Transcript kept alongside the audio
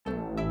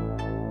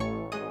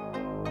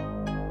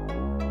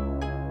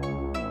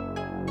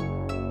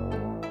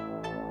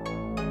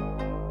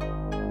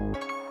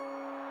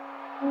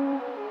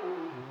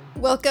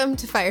Welcome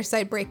to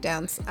Fireside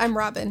Breakdowns. I'm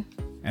Robin.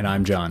 And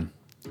I'm John.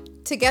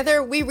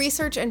 Together, we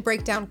research and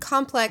break down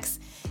complex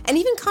and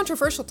even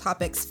controversial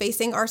topics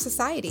facing our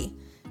society.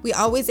 We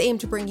always aim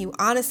to bring you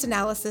honest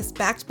analysis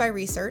backed by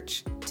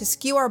research, to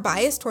skew our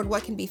bias toward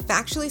what can be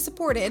factually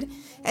supported,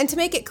 and to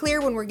make it clear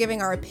when we're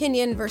giving our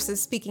opinion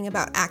versus speaking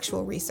about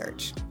actual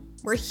research.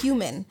 We're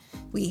human.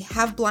 We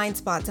have blind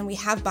spots and we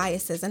have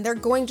biases, and they're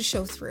going to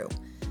show through.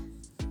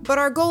 But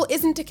our goal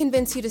isn't to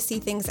convince you to see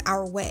things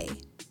our way.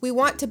 We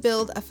want to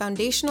build a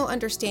foundational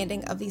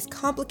understanding of these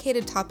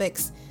complicated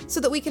topics so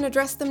that we can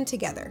address them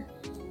together.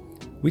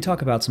 We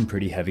talk about some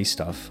pretty heavy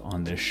stuff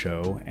on this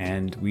show,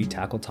 and we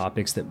tackle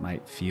topics that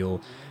might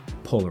feel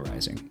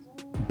polarizing.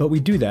 But we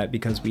do that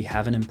because we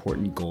have an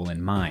important goal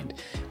in mind.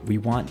 We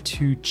want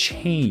to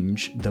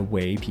change the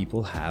way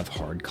people have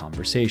hard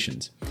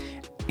conversations.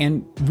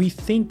 And we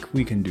think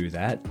we can do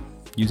that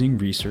using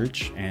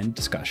research and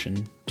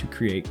discussion to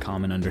create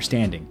common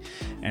understanding.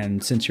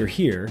 And since you're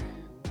here,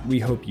 we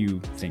hope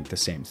you think the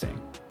same thing.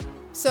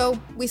 So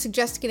we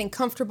suggest getting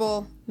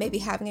comfortable, maybe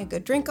having a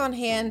good drink on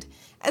hand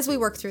as we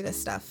work through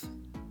this stuff.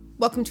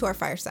 Welcome to our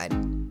fireside.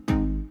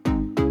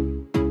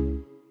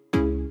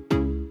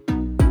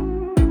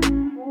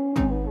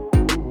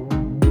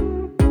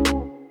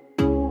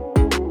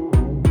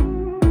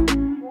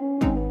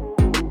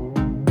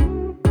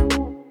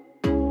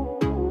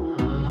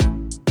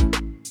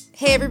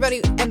 Hey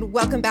everybody, and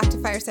welcome back to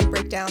Fireside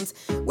Breakdowns,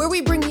 where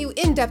we bring you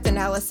in-depth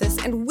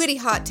analysis and witty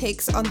hot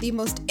takes on the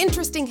most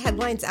interesting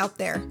headlines out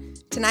there.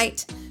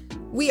 Tonight,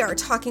 we are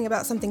talking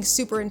about something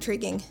super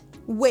intriguing,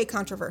 way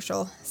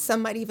controversial.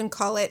 Some might even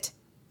call it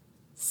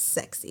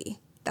sexy.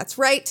 That's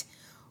right.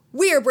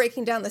 We are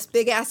breaking down this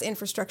big-ass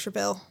infrastructure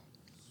bill.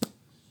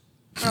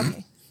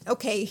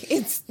 Okay,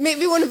 it's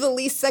maybe one of the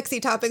least sexy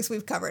topics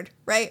we've covered,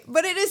 right?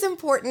 But it is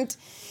important,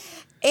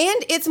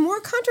 and it's more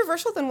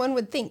controversial than one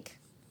would think.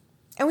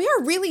 And we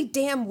are really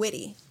damn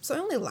witty, so I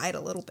only lied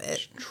a little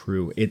bit.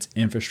 True. It's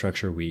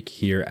Infrastructure Week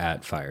here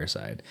at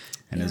Fireside.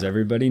 And as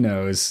everybody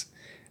knows,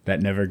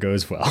 that never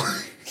goes well.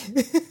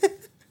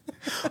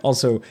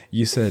 Also,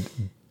 you said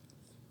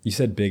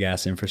big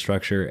ass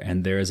infrastructure,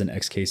 and there is an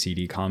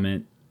XKCD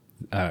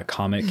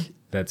comic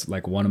that's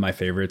like one of my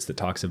favorites that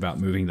talks about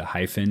moving the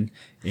hyphen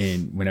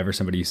in whenever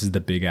somebody uses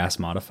the big ass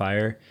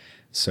modifier.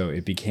 So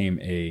it became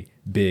a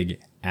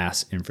big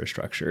ass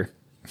infrastructure.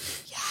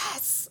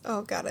 Yes.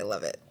 Oh God, I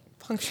love it.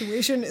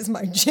 Punctuation is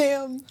my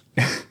jam.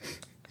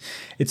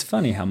 It's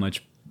funny how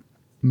much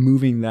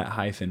moving that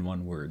hyphen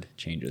one word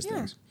changes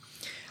things.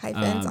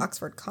 Hyphens,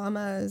 Oxford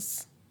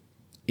commas.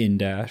 In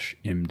dash,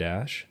 im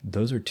dash.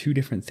 Those are two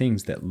different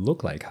things that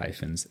look like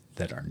hyphens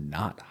that are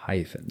not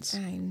hyphens.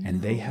 I know.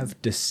 And they have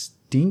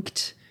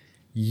distinct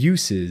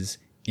uses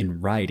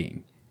in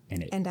writing.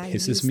 And it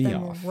pisses me off.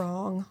 And I use them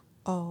wrong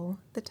all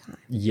the time.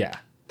 Yeah,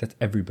 that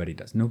everybody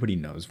does. Nobody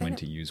knows when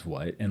to use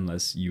what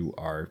unless you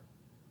are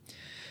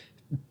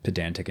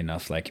pedantic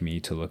enough like me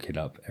to look it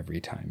up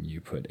every time you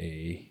put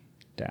a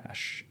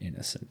dash in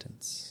a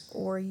sentence.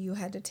 Or you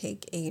had to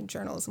take a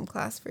journalism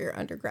class for your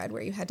undergrad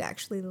where you had to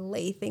actually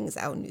lay things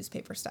out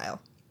newspaper style.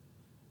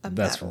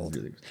 That's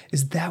really.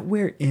 Is that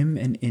where im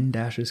and in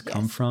dashes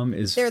come from?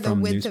 They're the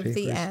from width newspapers? of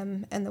the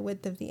m and the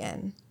width of the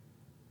n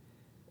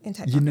in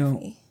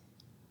typography.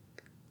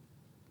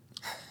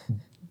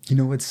 You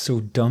know what's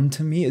so dumb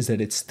to me is that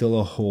it's still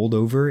a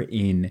holdover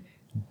in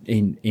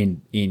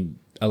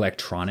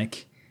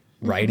electronic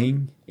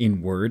writing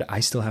in Word.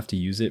 I still have to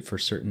use it for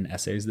certain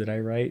essays that I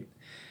write.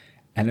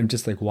 And I'm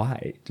just like,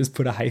 why? Just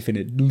put a hyphen.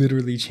 It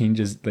literally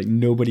changes. Like,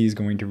 nobody is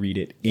going to read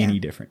it any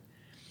different.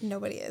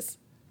 Nobody is.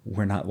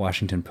 We're not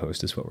Washington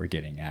Post is what we're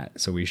getting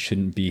at. So we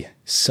shouldn't be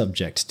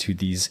subject to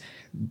these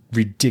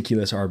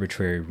ridiculous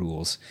arbitrary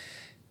rules.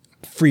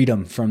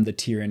 Freedom from the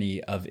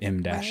tyranny of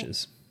M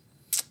dashes.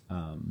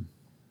 Right.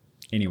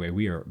 Anyway,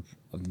 we're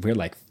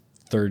like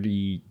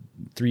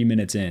 33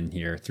 minutes in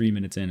here, 3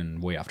 minutes in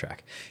and way off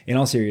track. In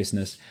all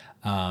seriousness,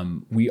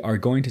 we are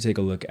going to take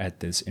a look at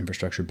this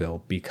infrastructure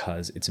bill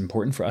because it's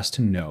important for us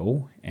to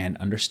know and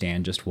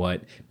understand just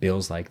what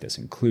bills like this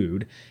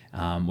include,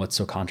 what's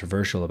so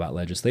controversial about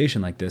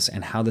legislation like this,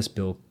 and how this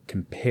bill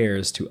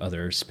compares to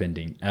other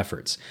spending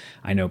efforts.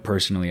 I know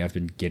personally I've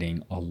been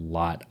getting a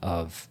lot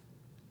of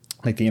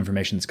like the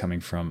information that's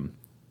coming from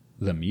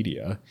the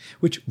media,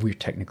 which we're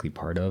technically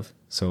part of.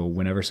 So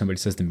whenever somebody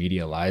says the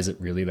media lies, it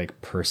really like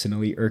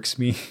personally irks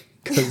me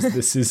because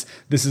this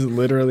is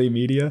literally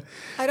media.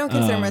 I don't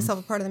consider myself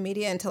a part of the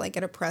media until I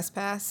get a press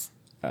pass.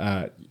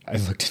 I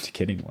looked into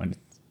getting one.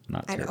 It's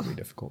not terribly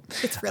difficult.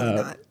 It's really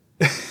not.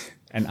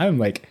 And I'm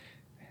like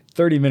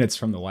 30 minutes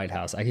from the White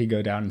House. I could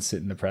go down and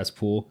sit in the press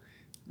pool.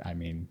 I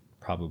mean,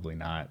 probably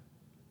not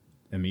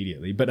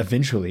immediately, but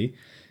eventually.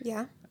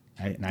 Yeah.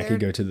 I could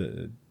go to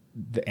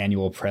the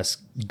annual press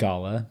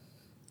gala.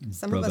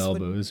 Some of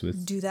us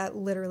would do that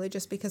literally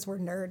just because we're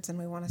nerds and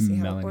we want to see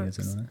how it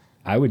works.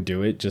 I would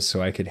do it just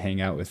so I could hang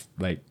out with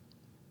like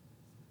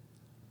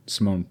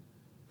Simone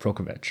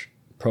Prokopech.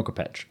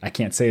 I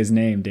can't say his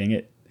name, dang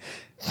it.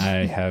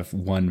 I have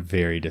one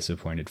very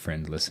disappointed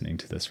friend listening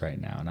to this right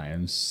now, and I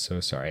am so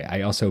sorry.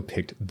 I also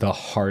picked the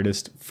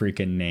hardest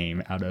freaking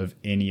name out of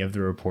any of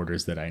the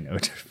reporters that I know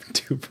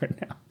to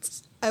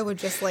pronounce. I would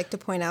just like to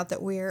point out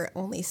that we're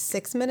only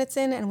 6 minutes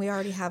in, and we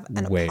already have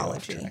an Way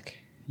apology. off track.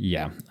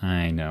 Yeah,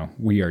 I know.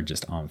 We are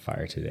just on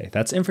fire today.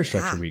 That's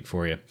Infrastructure Week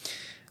for you.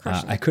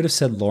 I could have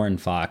said Lauren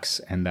Fox,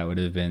 and that would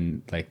have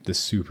been like the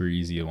super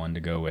easy one to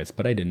go with,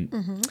 but I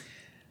didn't.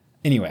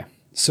 Anyway,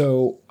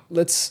 so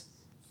let's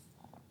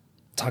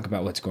talk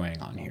about what's going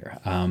on here.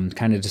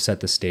 Kind of to set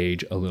the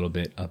stage a little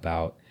bit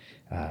about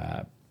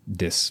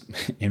this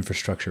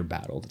infrastructure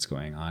battle that's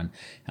going on.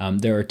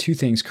 There are two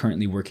things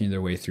currently working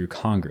their way through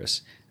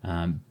Congress.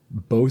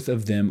 Both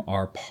of them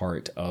are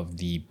part of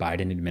the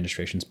Biden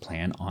administration's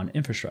plan on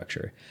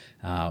infrastructure.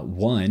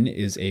 One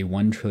is a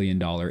 $1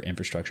 trillion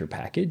infrastructure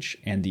package,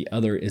 and the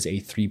other is a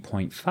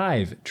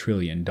 $3.5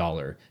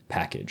 trillion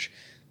package.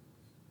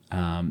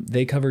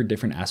 They cover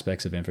different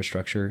aspects of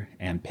infrastructure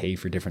and pay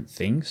for different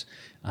things,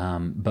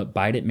 but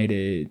Biden made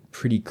it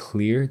pretty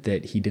clear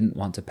that he didn't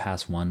want to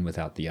pass one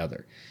without the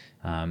other.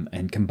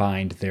 And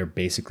combined, they're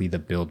basically the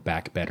Build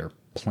Back Better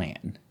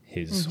plan,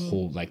 his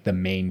whole, like the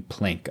main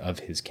plank of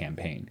his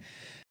campaign.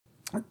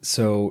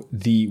 So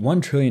the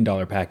 $1 trillion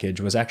package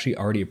was actually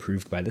already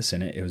approved by the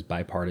Senate. It was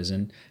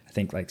bipartisan. I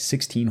think like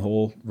 16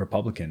 whole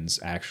Republicans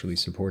actually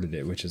supported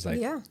it, which is like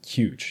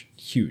huge.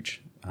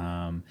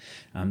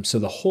 So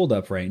the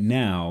holdup right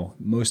now,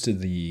 most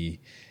of the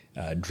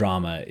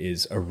drama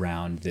is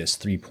around this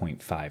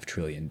 $3.5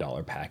 trillion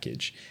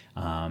package.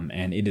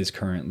 And it is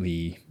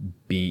currently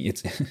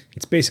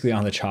it's basically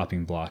on the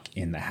chopping block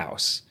in the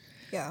House.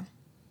 Yeah.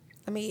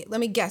 Let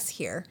me guess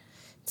here.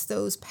 It's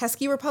those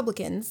pesky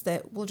Republicans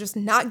that will just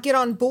not get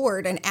on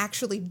board and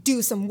actually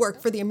do some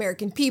work for the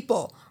American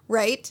people,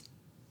 right?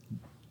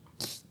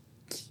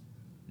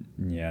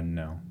 Yeah,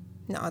 no.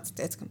 No,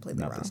 it's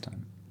completely wrong. Not this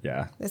time.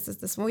 Yeah.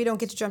 This one. We don't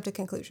get to jump to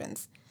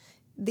conclusions.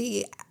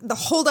 The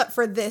holdup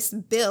for this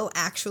bill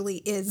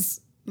actually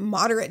is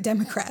moderate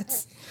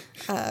Democrats.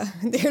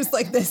 There's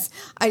like this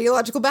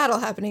ideological battle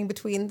happening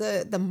between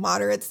the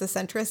moderates, the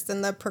centrists,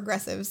 and the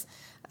progressives.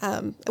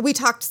 We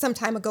talked some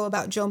time ago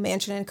about Joe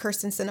Manchin and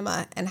Kyrsten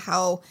Sinema and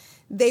how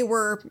they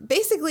were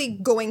basically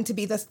going to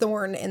be the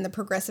thorn in the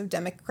progressive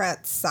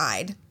Democrats'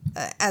 side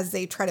as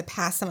they try to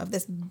pass some of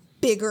this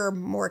bigger,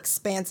 more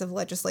expansive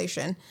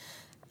legislation.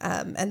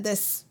 And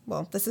this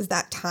is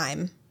that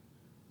time.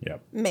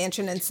 Yep.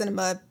 Manchin and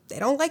Sinema, they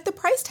don't like the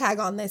price tag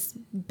on this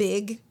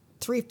big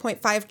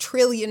 $3.5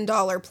 trillion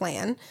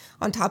plan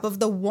on top of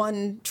the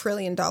 $1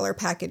 trillion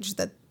package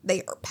that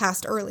they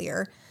passed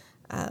earlier.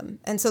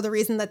 And so the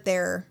reason that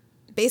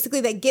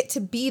they get to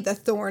be the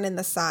thorn in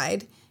the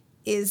side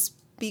is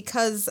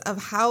because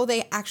of how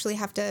they actually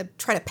have to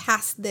try to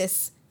pass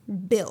this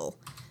bill.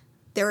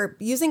 They're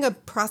using a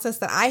process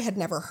that I had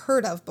never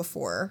heard of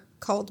before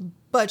called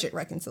budget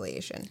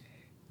reconciliation.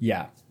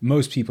 Yeah,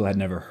 most people had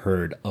never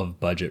heard of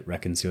budget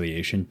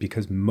reconciliation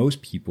because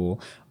most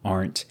people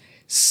aren't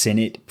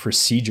Senate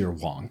procedure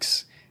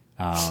wonks.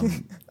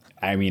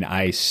 I mean,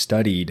 I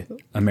studied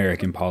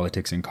American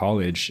politics in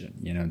college,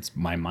 it's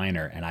my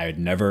minor, and I had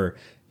never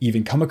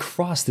even come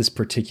across this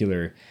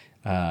particular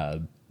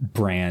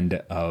brand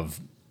of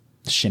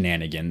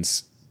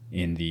shenanigans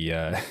in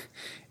the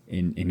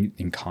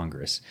in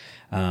Congress.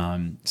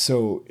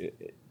 So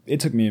it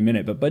took me a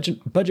minute, but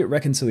budget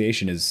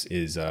reconciliation is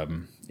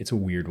it's a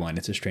weird one.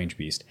 It's a strange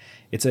beast.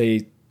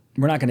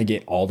 We're not going to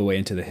get all the way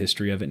into the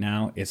history of it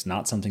now. It's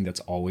not something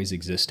that's always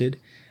existed.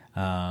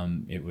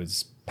 It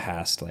was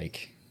passed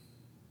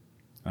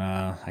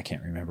I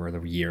can't remember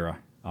the year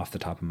off the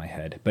top of my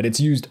head, but it's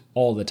used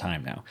all the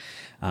time now.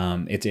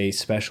 It's a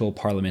special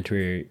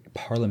parliamentary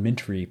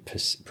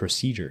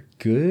procedure.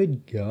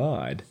 Good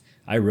God.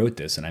 I wrote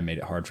this and I made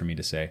it hard for me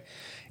to say.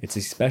 It's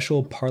a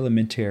special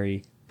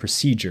parliamentary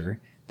procedure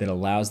that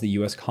allows the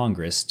U.S.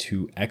 Congress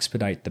to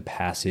expedite the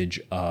passage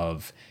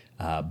of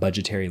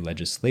budgetary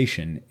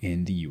legislation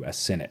in the U.S.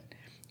 Senate.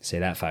 Say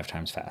that 5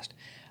 times fast.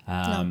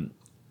 No.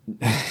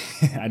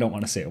 I don't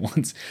want to say it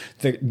once.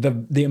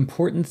 The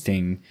important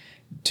thing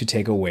to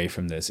take away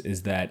from this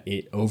is that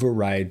it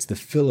overrides the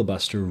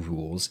filibuster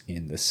rules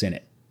in the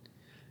Senate.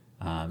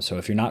 So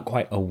if you're not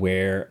quite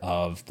aware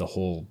of the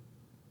whole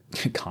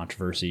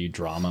controversy,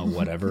 drama,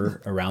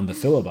 whatever around the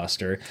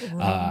filibuster,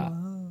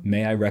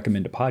 may I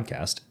recommend a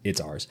podcast? It's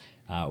ours.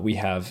 We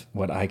have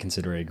what I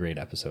consider a great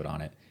episode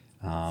on it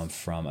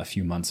from a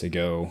few months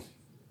ago.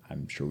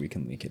 I'm sure we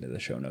can link it in the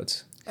show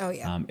notes. Oh,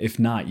 yeah. If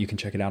not, you can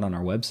check it out on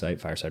our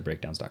website,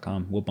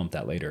 firesidebreakdowns.com. We'll bump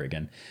that later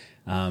again.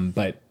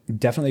 But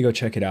definitely go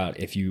check it out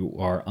if you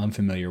are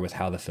unfamiliar with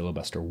how the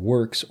filibuster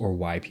works or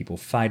why people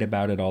fight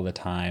about it all the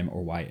time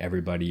or why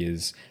everybody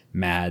is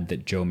mad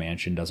that Joe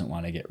Manchin doesn't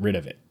want to get rid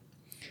of it.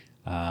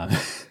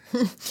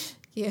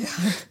 Yeah.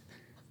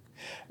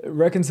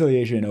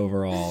 Reconciliation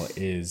overall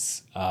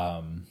is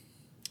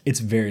it's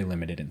very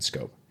limited in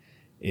scope.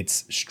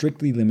 It's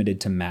strictly limited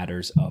to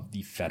matters of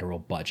the federal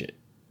budget.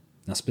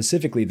 Now,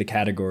 specifically the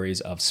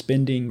categories of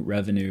spending,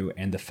 revenue,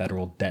 and the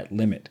federal debt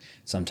limit,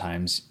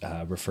 sometimes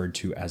referred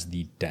to as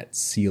the debt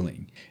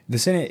ceiling. The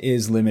Senate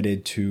is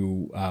limited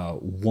to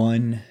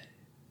one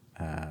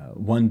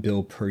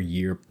bill per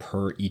year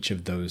per each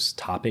of those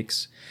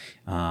topics,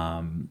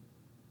 but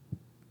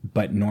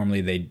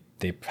normally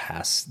they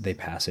pass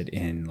it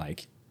in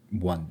like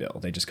one bill.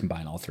 They just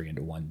combine all three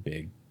into one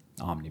big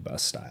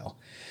omnibus style.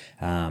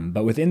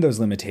 But within those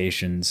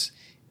limitations,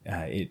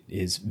 it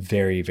is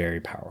very, very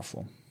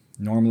powerful.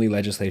 Normally,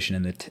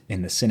 legislation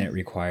in the Senate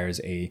requires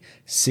a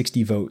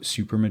 60-vote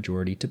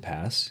supermajority to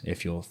pass,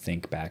 if you'll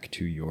think back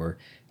to your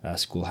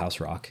Schoolhouse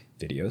Rock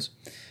videos.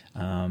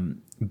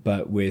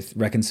 But with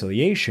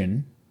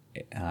reconciliation,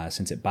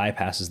 since it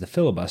bypasses the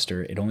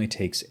filibuster, it only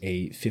takes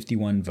a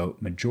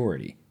 51-vote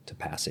majority to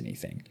pass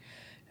anything.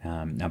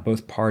 Now,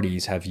 both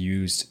parties have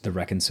used the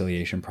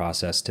reconciliation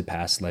process to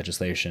pass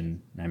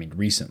legislation,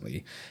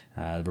 recently.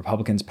 The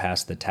Republicans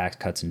passed the Tax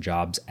Cuts and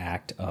Jobs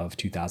Act of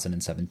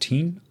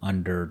 2017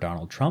 under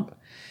Donald Trump.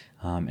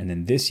 And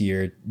then this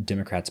year,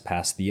 Democrats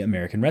passed the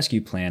American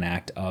Rescue Plan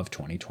Act of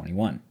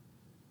 2021.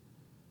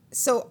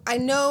 So I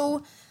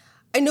know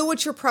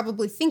what you're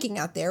probably thinking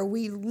out there.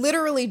 We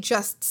literally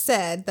just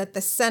said that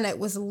the Senate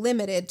was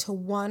limited to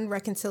one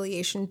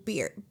reconciliation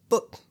beer.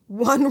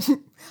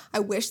 I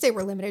wish they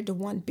were limited to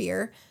one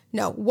beer.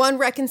 No, one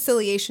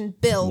reconciliation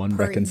bill one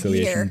per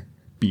reconciliation year.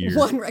 Beer.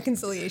 One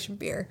reconciliation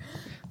beer.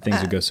 Things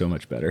would go so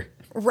much better.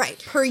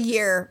 Right, per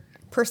year,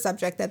 per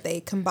subject that they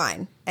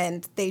combine.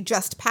 And they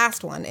just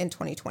passed one in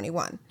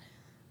 2021,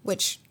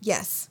 which,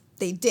 yes,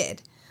 they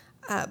did.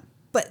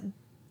 But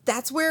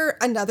that's where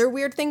another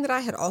weird thing that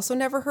I had also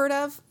never heard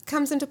of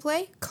comes into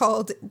play,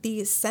 called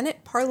the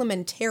Senate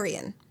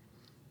Parliamentarian.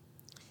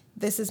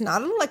 This is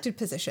not an elected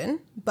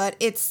position, but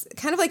it's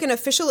kind of like an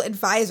official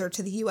advisor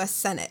to the U.S.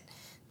 Senate.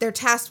 They're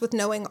tasked with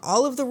knowing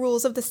all of the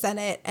rules of the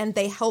Senate, and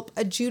they help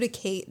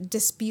adjudicate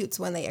disputes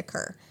when they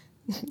occur.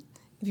 If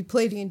you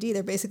play D&D,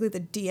 they're basically the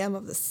DM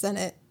of the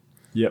Senate.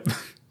 Yep.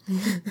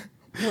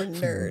 We're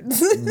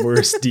nerds.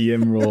 Worst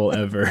DM role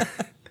ever.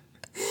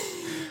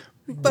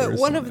 But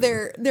one of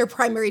their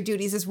primary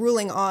duties is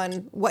ruling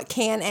on what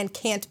can and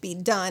can't be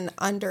done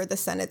under the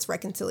Senate's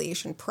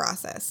reconciliation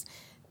process.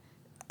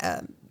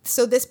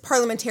 So this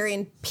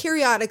parliamentarian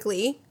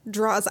periodically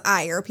draws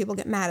ire. People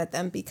get mad at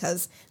them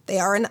because they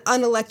are an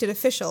unelected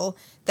official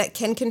that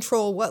can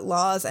control what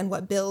laws and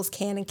what bills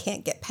can and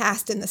can't get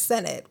passed in the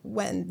Senate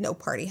when no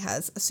party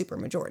has a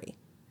supermajority.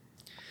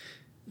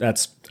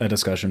 That's a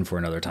discussion for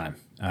another time,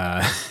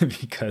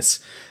 because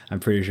I'm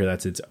pretty sure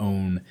that's its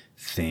own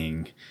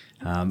thing.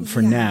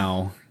 For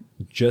now,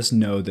 just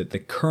know that the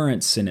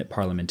current Senate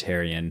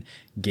parliamentarian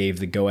gave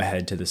the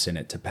go-ahead to the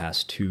Senate to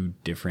pass two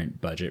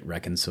different budget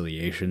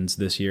reconciliations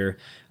this year,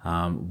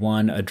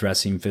 one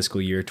addressing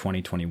fiscal year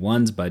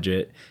 2021's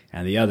budget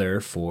and the other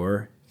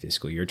for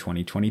fiscal year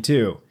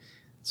 2022.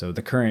 So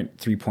the current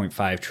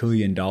 $3.5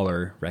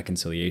 trillion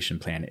reconciliation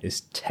plan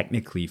is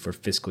technically for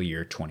fiscal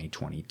year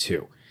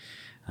 2022,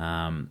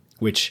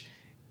 which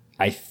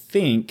I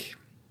think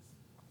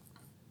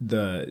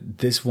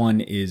this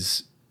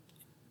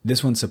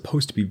one's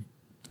supposed to be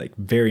like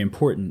very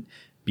important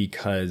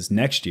because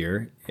next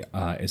year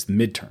is the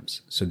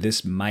midterms. So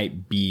this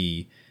might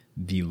be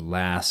the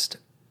last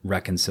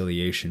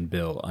reconciliation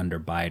bill under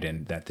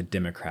Biden that the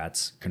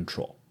Democrats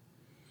control,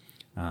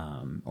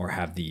 or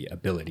have the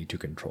ability to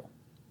control.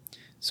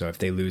 So if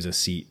they lose a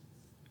seat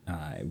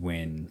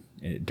during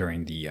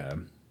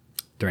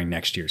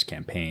next year's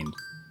campaign,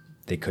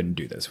 they couldn't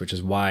do this, which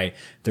is why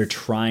they're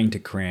trying to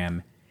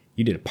cram.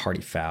 You did a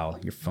party foul.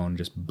 Your phone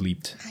just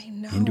bleeped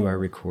into our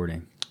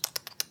recording.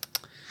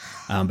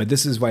 But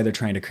this is why they're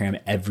trying to cram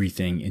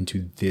everything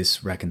into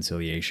this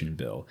reconciliation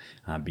bill,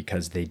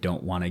 because they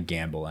don't want to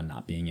gamble on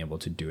not being able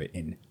to do it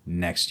in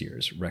next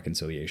year's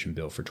reconciliation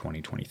bill for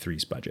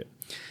 2023's budget.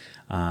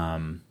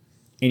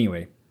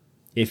 Anyway,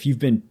 if you've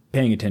been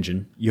paying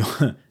attention,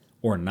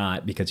 or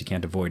not because you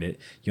can't avoid it,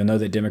 you'll know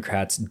that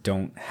Democrats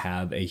don't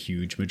have a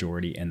huge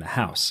majority in the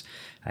House.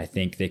 I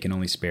think they can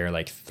only spare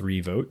like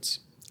 3 votes.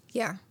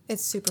 Yeah,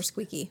 it's super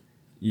squeaky.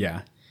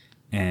 Yeah,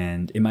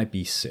 and it might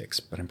be 6,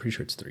 but I'm pretty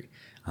sure it's 3.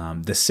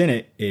 The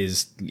Senate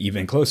is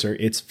even closer.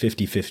 It's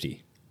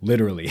 50-50.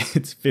 Literally,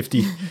 it's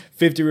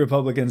 50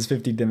 Republicans,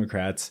 50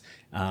 Democrats,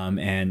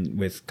 and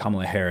with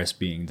Kamala Harris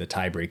being the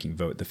tie-breaking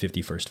vote, the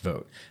 51st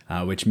vote,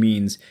 which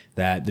means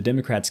that the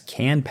Democrats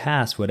can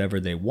pass whatever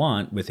they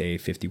want with a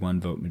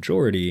 51-vote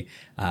majority,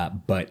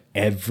 but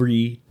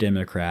every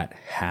Democrat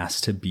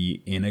has to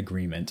be in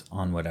agreement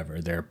on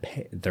whatever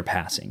they're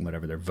passing,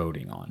 whatever they're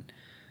voting on.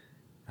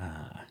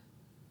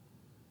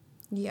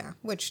 Yeah,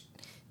 which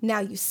now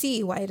you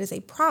see why it is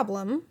a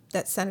problem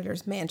that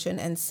Senators Manchin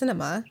and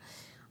Sinema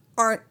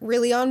aren't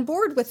really on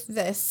board with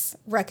this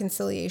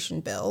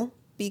reconciliation bill,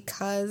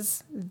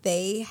 because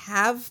they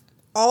have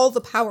all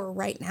the power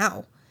right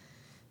now.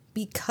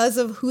 Because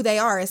of who they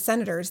are as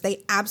senators,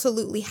 they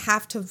absolutely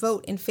have to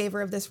vote in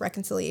favor of this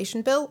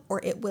reconciliation bill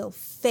or it will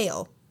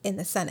fail in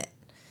the Senate.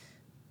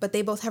 But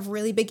they both have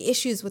really big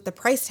issues with the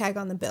price tag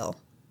on the bill.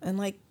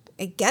 And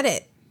I get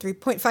it.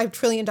 $3.5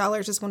 trillion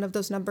is one of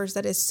those numbers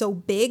that is so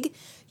big,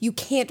 you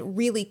can't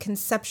really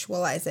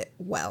conceptualize it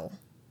well.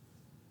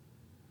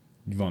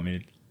 You want me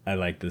to? I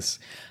like this.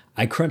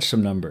 I crunched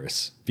some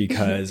numbers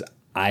because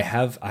I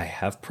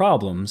have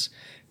problems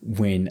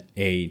when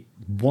a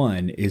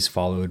 1 is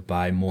followed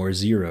by more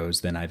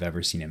zeros than I've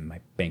ever seen in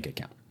my bank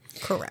account.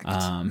 Correct.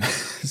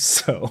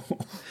 So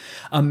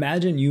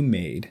imagine you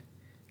made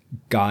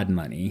God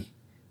money,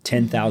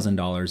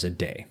 $10,000 a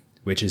day,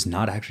 which is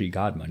not actually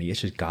God money.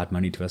 It's just God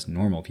money to us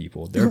normal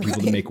people. There are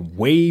people that make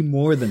way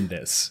more than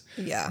this.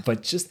 Yeah.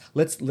 But just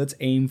let's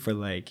aim for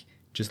like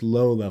just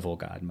low level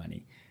God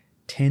money.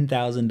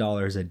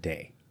 $10,000 a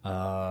day.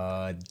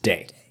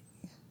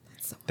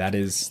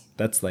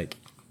 That's like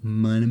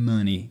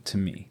money to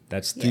me.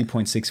 That's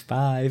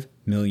 $3.65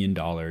 million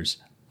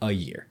a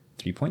year.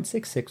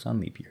 3.66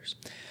 on leap years.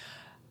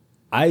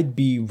 I'd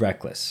be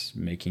reckless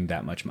making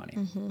that much money.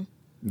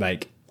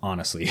 Like,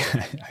 honestly,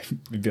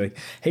 I'd be like,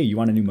 hey, you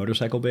want a new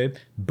motorcycle, babe?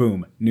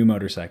 Boom, new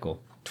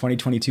motorcycle.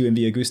 2022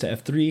 MV Agusta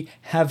F3,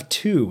 have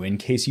 2 in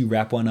case you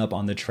wrap one up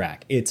on the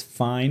track. It's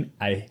fine.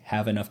 I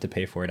have enough to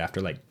pay for it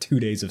after like 2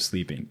 days of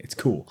sleeping. It's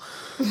cool.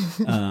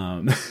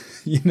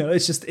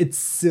 It's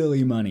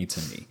silly money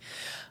to me.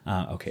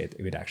 Okay,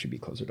 it would actually be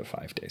closer to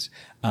 5 days.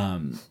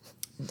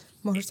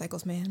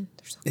 Motorcycles, man.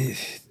 They're so cool.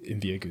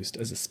 MV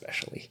Agustas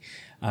especially.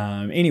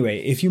 Anyway,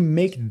 if you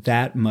make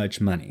that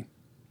much money,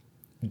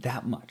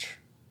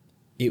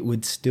 it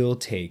would still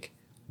take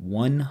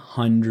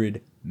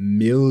 100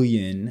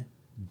 million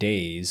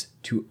days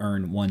to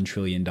earn $1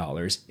 trillion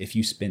if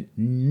you spent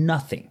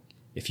nothing,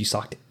 if you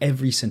socked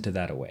every cent of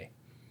that away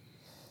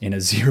in a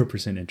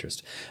 0%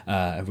 interest,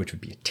 which would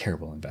be a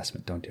terrible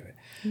investment. Don't do it.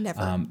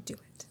 Never do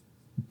it.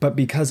 But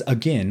because,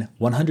 again,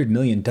 100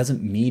 million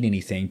doesn't mean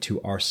anything to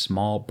our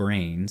small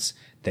brains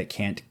that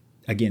can't,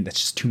 again,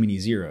 that's just too many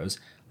zeros.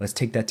 Let's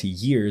take that to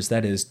years.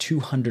 That is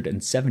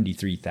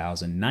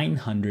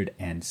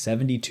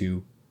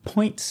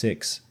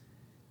 273,972.6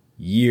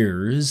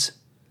 years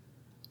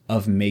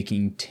of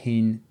making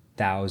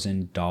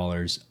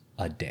 $10,000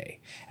 a day.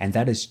 And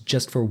that is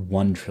just for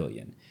 1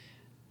 trillion.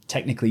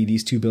 Technically,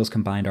 these two bills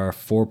combined are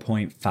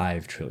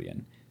 4.5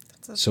 trillion.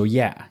 So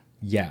yeah.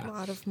 A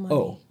lot of money.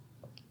 Oh,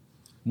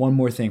 one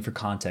more thing for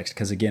context,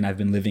 because again, I've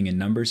been living in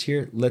numbers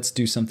here. Let's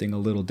do something a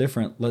little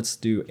different. Let's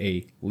do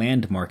a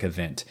landmark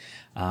event.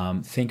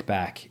 Think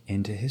back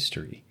into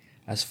history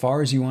as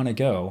far as you want to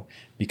go,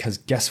 because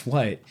guess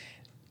what?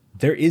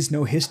 There is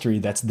no history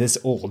that's this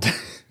old.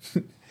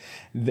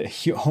 The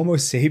Homo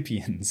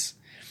sapiens.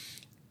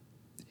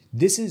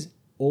 This is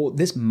old.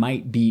 This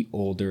might be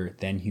older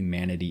than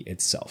humanity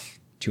itself.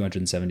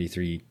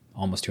 273,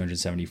 almost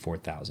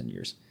 274,000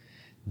 years.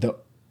 The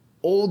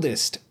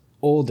oldest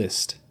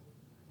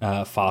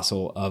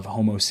fossil of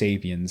Homo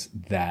sapiens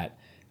that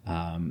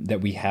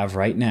we have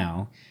right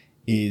now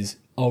is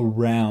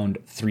around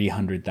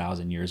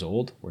 300,000 years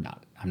old.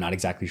 I'm not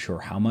exactly sure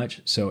how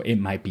much, so it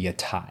might be a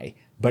tie,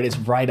 but it's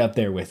right up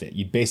there with it.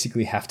 You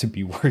basically have to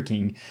be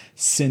working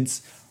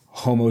since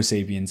Homo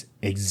sapiens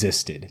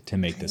existed to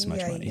make this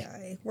much money.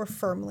 Yeah, we're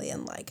firmly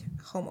in like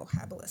Homo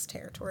habilis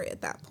territory at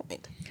that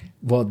point.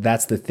 Well,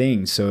 that's the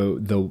thing. So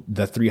the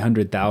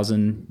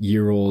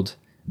 300,000-year-old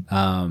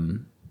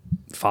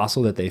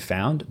fossil that they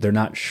found, they're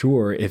not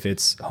sure if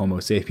it's Homo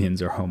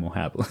sapiens or Homo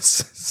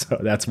habilis. So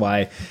that's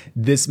why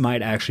this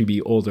might actually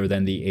be older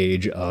than the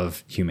age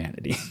of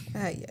humanity.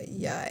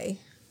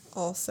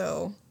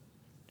 Also,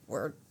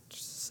 we're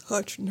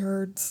such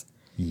nerds.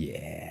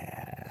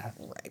 Yeah.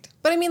 Right.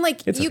 But I mean,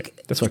 like,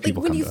 that's why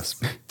people come to us.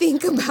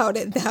 Think about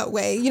it that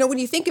way. When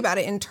you think about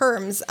it in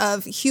terms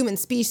of human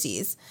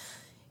species,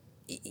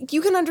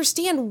 you can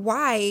understand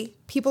why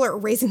people are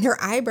raising their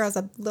eyebrows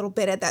a little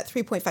bit at that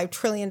 $3.5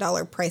 trillion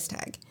price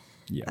tag.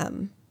 Yeah.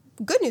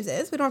 Good news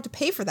is we don't have to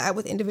pay for that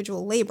with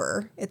individual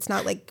labor. It's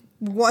not like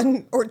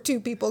 1 or 2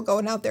 people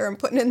going out there and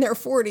putting in their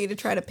 40 to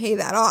try to pay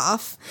that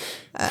off.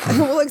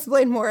 We'll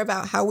explain more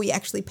about how we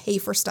actually pay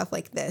for stuff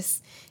like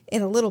this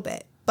in a little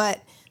bit.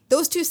 But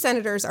those 2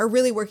 senators are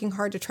really working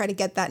hard to try to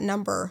get that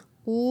number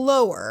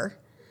lower,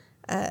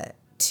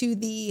 to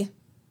the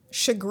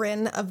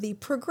chagrin of the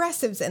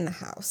progressives in the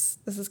House.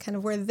 This is kind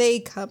of where they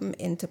come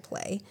into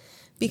play,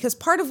 because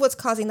part of what's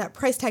causing that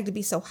price tag to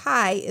be so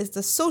high is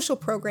the social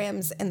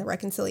programs and the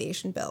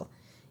reconciliation bill.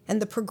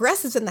 And the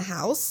progressives in the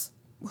House,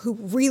 who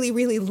really,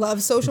 really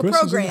love social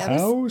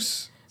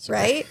programs,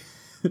 right?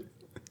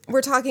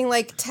 We're talking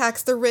like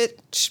tax the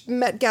rich,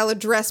 Met Gala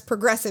dress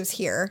progressives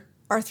here,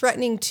 are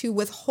threatening to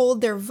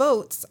withhold their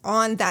votes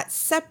on that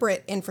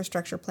separate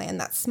infrastructure plan,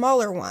 that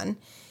smaller one,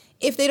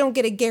 if they don't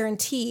get a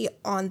guarantee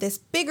on this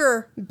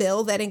bigger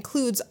bill that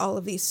includes all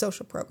of these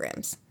social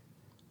programs.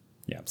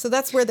 Yeah. So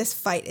that's where this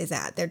fight is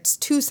at. There's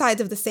 2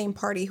 sides of the same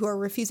party who are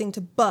refusing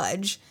to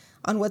budge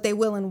on what they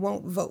will and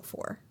won't vote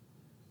for.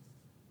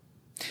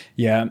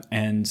 Yeah,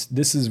 and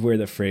this is where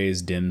the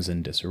phrase "Dems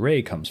in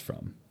disarray" comes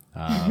from,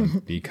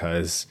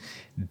 because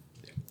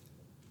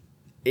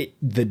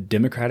the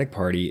Democratic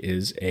Party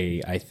is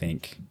I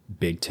think,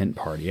 big tent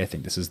party. I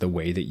think this is the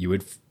way that you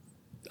would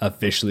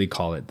officially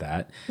call it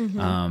that.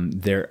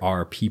 There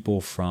are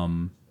people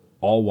from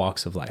all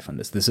walks of life on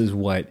this. This is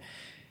what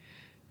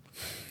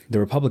the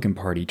Republican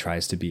Party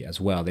tries to be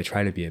as well. They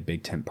try to be a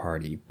big tent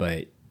party,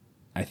 but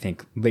I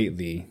think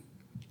lately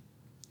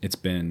it's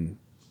been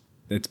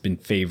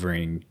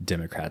favoring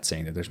Democrats,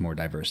 saying that there's more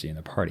diversity in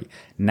the party.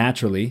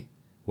 Naturally,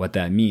 what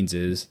that means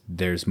is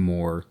there's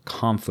more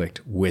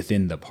conflict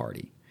within the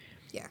party.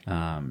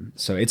 Yeah.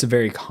 So it's a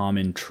very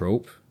common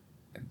trope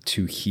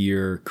to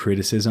hear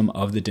criticism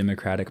of the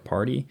Democratic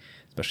Party,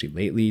 especially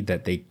lately,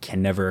 that they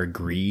can never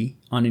agree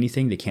on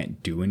anything. They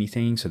can't do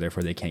anything, so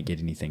therefore they can't get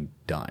anything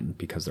done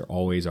because they're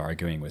always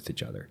arguing with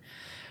each other.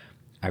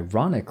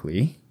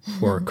 Ironically,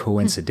 or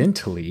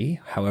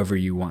coincidentally, however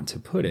you want to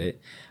put it,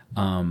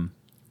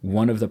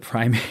 one of the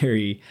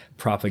primary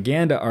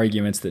propaganda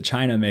arguments that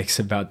China makes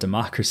about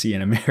democracy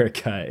in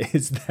America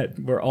is that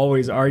we're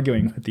always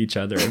arguing with each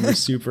other and we're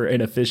super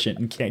inefficient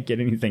and can't get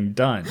anything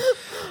done.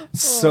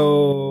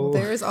 So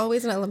there is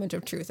always an element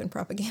of truth in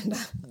propaganda.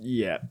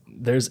 Yeah,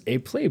 there's a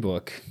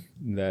playbook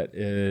that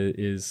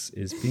is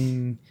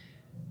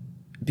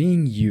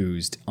being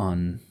used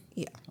on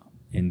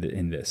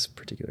in this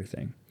particular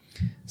thing.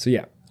 So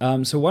yeah,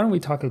 so why don't we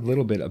talk a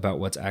little bit about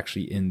what's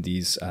actually in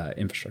these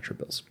infrastructure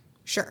bills?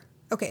 Sure.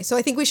 Okay, so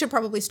I think we should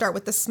probably start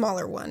with the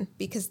smaller one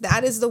because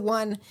that is the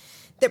one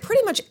that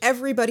pretty much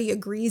everybody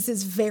agrees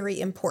is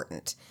very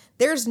important.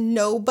 There's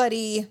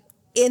nobody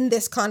in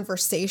this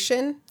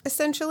conversation,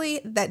 essentially,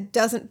 that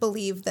doesn't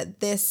believe that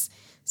this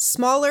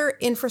smaller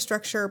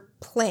infrastructure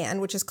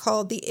plan, which is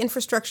called the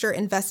Infrastructure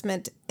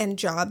Investment and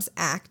Jobs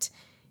Act,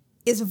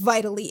 is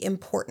vitally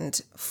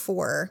important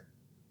for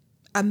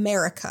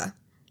America.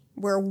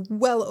 We're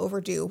well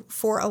overdue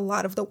for a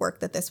lot of the work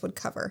that this would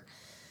cover.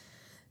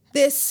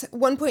 This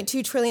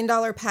 $1.2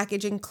 trillion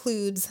package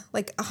includes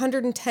like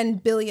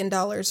 $110 billion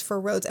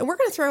for roads. And we're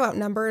going to throw out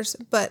numbers,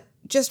 but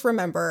just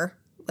remember,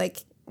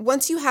 like,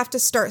 once you have to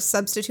start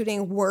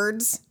substituting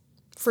words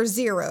for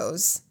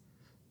zeros,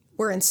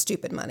 we're in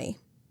stupid money.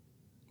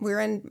 We're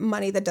in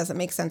money that doesn't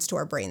make sense to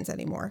our brains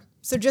anymore.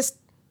 So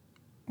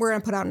we're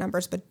going to put out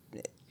numbers, but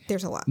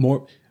there's a lot.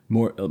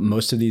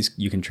 Most of these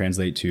you can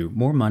translate to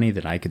more money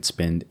than I could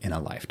spend in a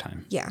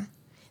lifetime. Yeah.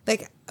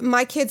 Like,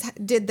 my kids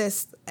did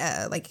this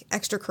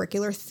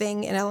extracurricular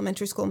thing in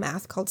elementary school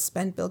math called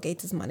Spend Bill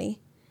Gates' Money,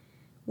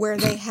 where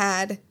they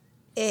had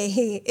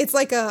it's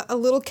like a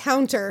little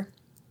counter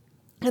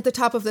at the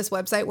top of this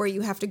website where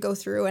you have to go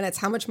through, and it's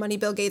how much money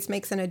Bill Gates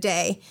makes in a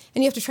day,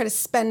 and you have to try to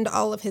spend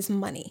all of his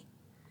money.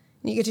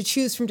 And you get to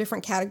choose from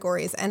different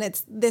categories, and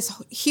it's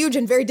this huge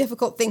and very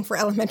difficult thing for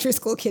elementary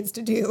school kids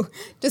to do,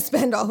 to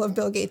spend all of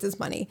Bill Gates'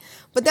 money.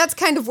 But that's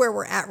kind of where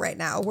we're at right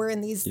now. We're in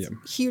these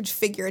huge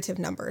figurative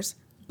numbers.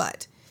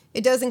 But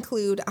it does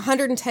include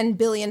 $110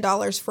 billion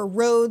for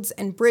roads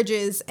and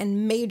bridges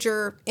and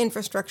major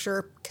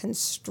infrastructure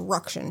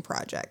construction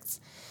projects,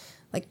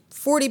 like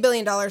 $40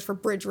 billion for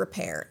bridge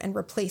repair and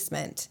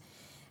replacement.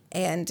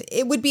 And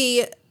it would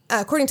be,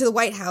 according to the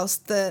White House,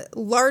 the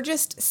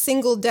largest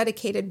single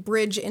dedicated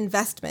bridge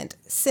investment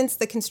since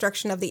the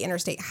construction of the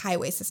interstate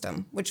highway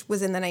system, which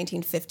was in the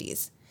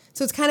 1950s.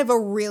 So it's kind of a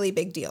really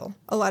big deal.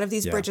 A lot of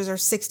these bridges are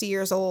 60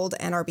 years old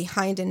and are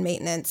behind in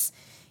maintenance.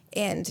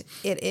 And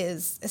it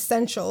is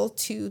essential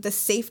to the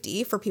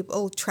safety for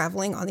people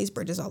traveling on these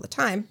bridges all the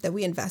time that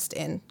we invest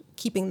in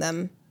keeping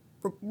them,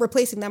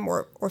 replacing them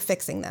or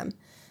fixing them.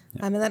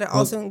 And that it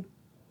also...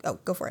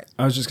 go for it.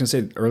 I was just going to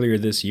say, earlier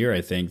this year,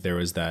 I think there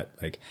was that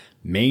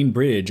main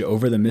bridge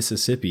over the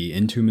Mississippi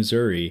into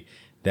Missouri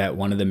that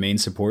one of the main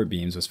support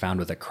beams was found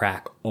with a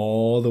crack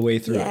all the way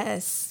through.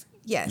 Yes.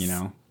 You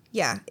know?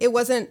 Yeah. It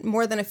wasn't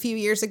more than a few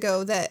years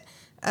ago that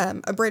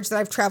a bridge that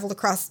I've traveled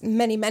across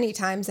many, many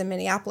times in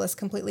Minneapolis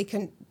completely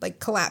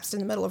collapsed in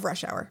the middle of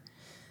rush hour.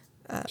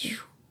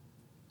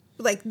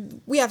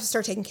 We have to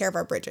start taking care of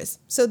our bridges.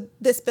 So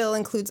this bill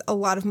includes a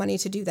lot of money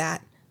to do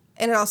that.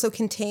 And it also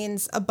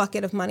contains a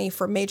bucket of money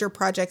for major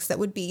projects that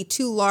would be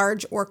too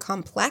large or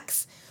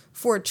complex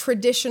for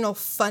traditional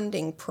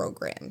funding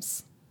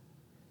programs.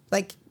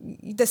 Like,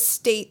 the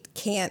state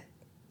can't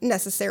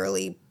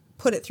necessarily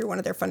put it through one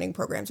of their funding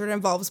programs, or it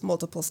involves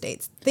multiple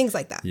states, things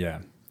like that. Yeah.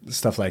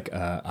 Stuff like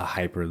a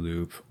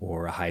Hyperloop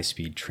or a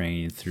high-speed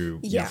train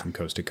through from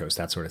coast to coast,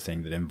 that sort of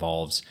thing that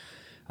involves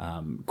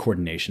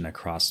coordination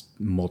across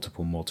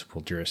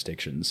multiple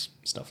jurisdictions,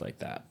 stuff like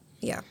that.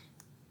 Yeah.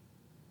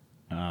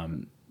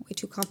 Way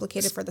too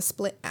complicated for the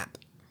Split app.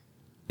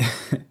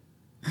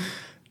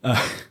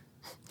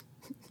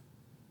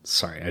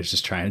 Sorry, I was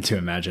just trying to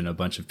imagine a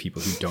bunch of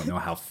people who don't know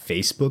how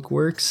Facebook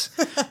works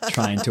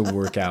trying to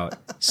work out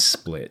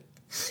Split.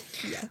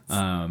 Yes.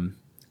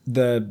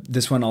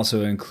 This one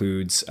also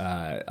includes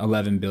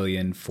 $11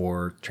 billion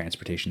for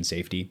transportation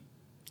safety.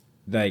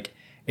 A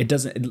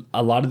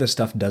lot of the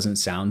stuff doesn't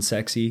sound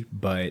sexy,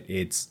 but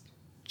it's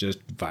just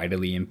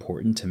vitally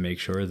important to make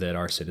sure that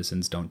our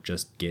citizens don't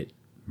just get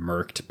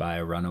murked by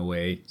a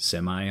runaway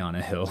semi on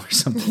a hill or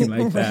something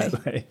like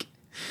that.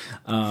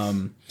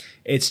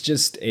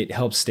 It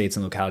helps states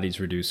and localities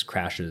reduce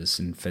crashes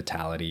and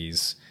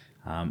fatalities,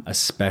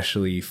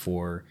 especially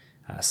for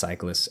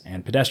cyclists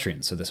and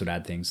pedestrians. So this would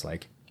add things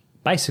like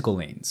bicycle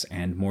lanes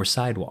and more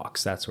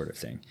sidewalks, that sort of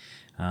thing.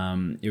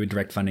 It would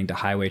direct funding to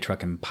highway,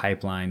 truck, and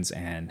pipelines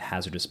and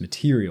hazardous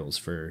materials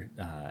for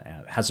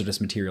hazardous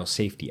material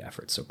safety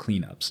efforts, so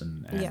cleanups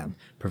and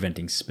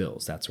preventing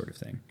spills, that sort of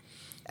thing.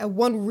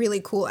 One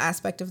really cool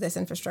aspect of this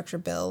infrastructure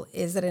bill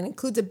is that it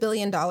includes $1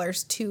 billion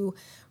to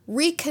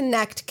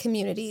reconnect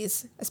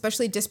communities,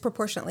 especially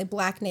disproportionately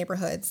Black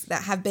neighborhoods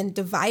that have been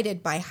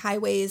divided by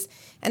highways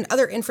and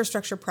other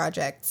infrastructure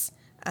projects.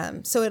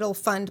 So it'll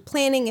fund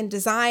planning and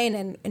design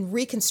and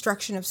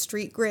reconstruction of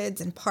street grids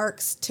and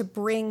parks to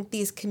bring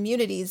these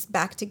communities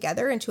back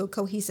together into a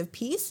cohesive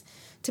piece,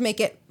 to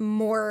make it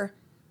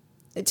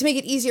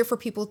easier for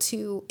people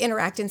to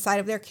interact inside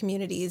of their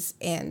communities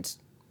and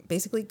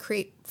basically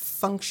create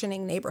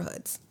functioning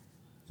neighborhoods.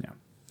 Yeah.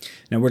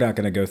 Now, we're not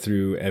going to go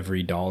through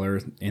every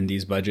dollar in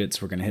these budgets.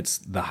 We're going to hit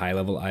the high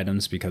level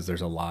items because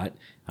there's a lot,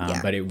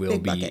 but it will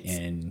be buckets.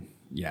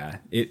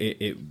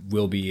 It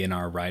will be in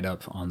our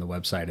write-up on the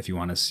website if you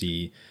want to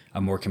see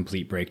a more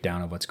complete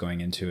breakdown of what's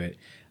going into it.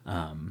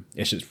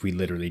 It's just we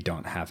literally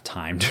don't have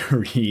time to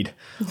read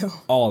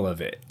all of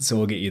it. So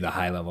we'll get you the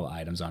high-level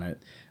items on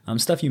it.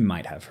 Stuff you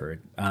might have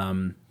heard.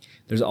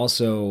 There's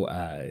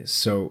also,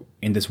 so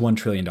in this $1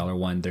 trillion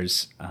one,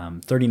 there's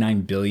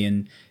 $39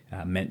 billion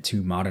meant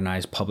to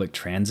modernize public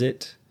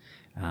transit,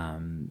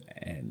 and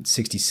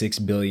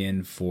 $66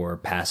 billion for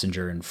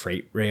passenger and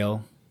freight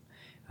rail.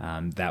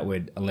 That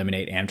would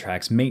eliminate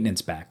Amtrak's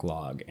maintenance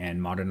backlog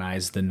and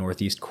modernize the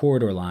Northeast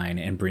Corridor line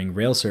and bring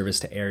rail service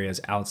to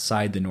areas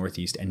outside the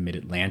Northeast and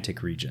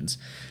Mid-Atlantic regions,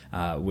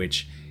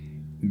 which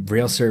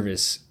rail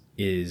service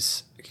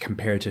is,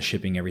 compared to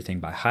shipping everything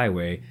by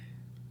highway,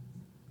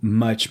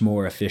 much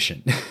more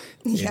efficient.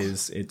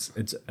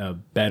 It's a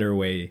better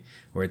way,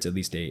 or it's at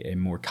least a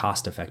more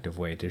cost-effective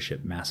way to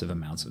ship massive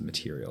amounts of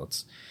material.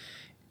 It's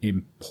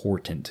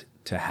important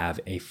to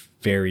have a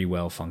very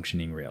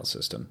well-functioning rail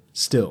system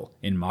still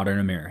in modern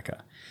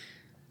America.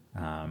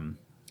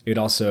 It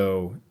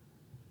also,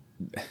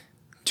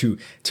 to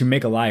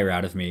make a liar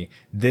out of me,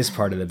 this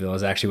part of the bill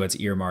is actually what's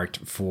earmarked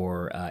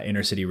for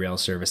intercity rail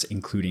service,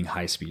 including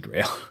high-speed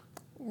rail.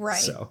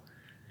 Right. So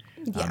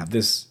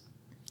this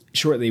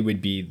shortly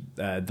would be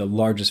the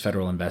largest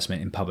federal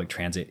investment in public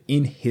transit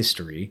in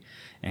history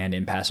and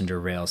in passenger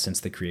rail since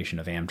the creation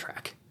of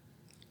Amtrak.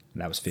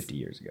 And that was 50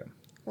 years ago.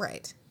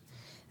 Right.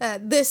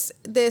 This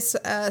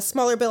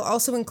smaller bill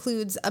also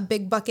includes a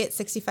big bucket,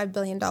 $65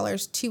 billion,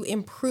 to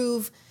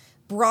improve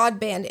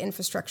broadband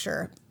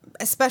infrastructure,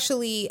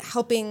 especially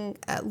helping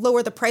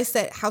lower the price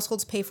that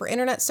households pay for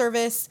internet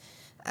service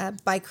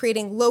by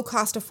creating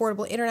low-cost,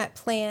 affordable internet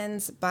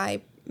plans,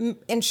 by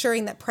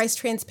ensuring that price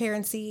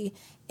transparency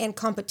and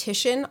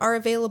competition are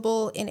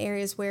available in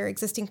areas where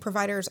existing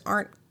providers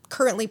aren't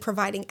currently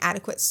providing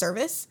adequate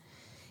service.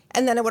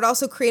 And then it would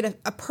also create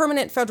a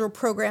permanent federal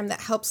program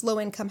that helps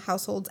low-income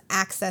households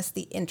access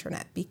the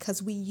internet,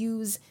 because we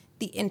use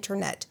the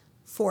internet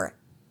for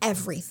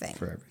everything.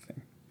 For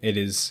everything. It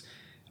is,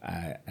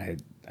 I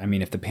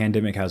mean, if the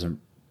pandemic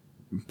hasn't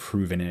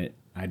proven it,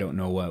 I don't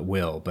know what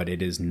will, but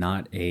it is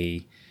not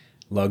a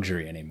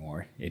luxury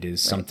anymore. It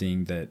is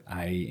something that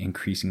I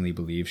increasingly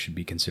believe should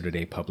be considered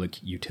a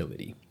public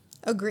utility.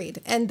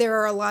 Agreed. And there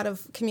are a lot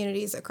of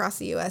communities across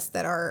the U.S.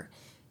 that are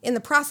in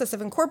the process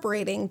of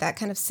incorporating that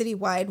kind of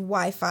citywide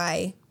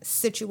Wi-Fi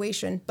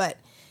situation, but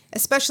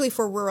especially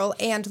for rural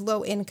and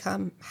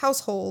low-income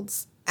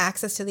households,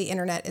 access to the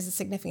internet is a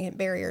significant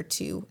barrier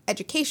to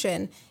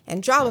education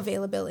and job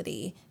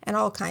availability and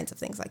all kinds of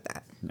things like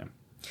that.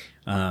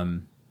 Yeah.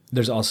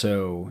 There's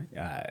also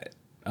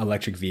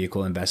electric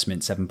vehicle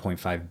investment,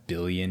 $7.5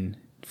 billion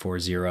for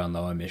zero and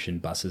low emission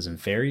buses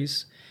and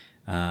ferries,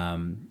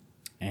 and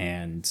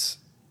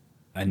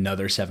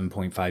another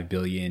 $7.5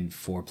 billion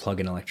for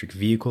plug-in electric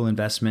vehicle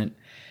investment,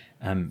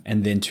 and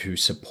then to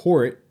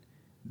support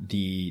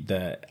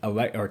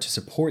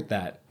support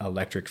that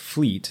electric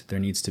fleet, there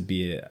needs to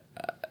be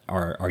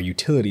our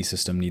utility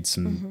system needs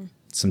some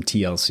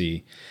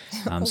TLC.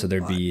 So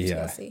there'd be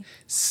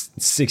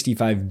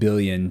 $65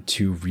 billion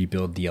to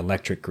rebuild the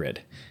electric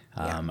grid,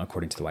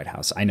 according to the White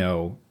House. I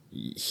know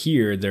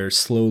here they're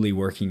slowly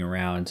working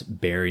around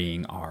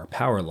burying our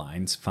power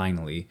lines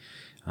finally,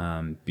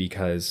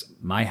 because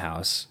my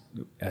house,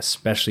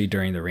 especially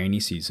during the rainy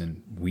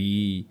season,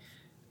 we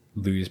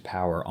lose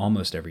power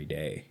almost every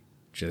day.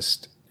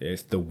 Just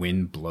if the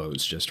wind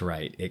blows just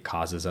right, it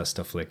causes us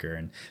to flicker.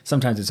 And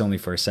sometimes it's only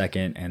for a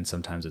second, and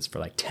sometimes it's for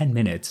like 10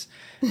 minutes,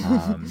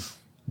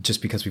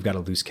 just because we've got a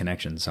loose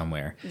connection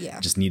somewhere. Yeah.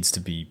 It just needs to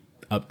be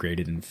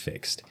upgraded and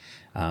fixed.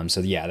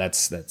 So yeah,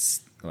 that's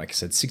like I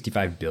said,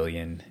 $65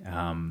 billion.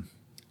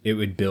 It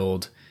would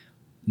build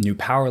new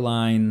power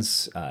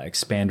lines,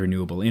 expand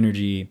renewable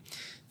energy,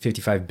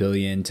 $55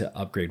 billion to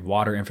upgrade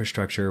water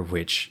infrastructure,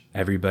 which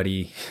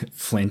everybody,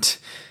 Flint,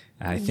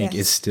 I think,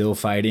 is still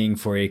fighting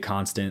for a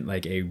constant,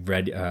 like a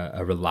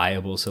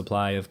reliable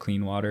supply of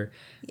clean water.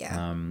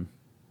 Yeah.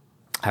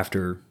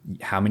 After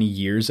how many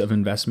years of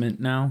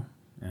investment now?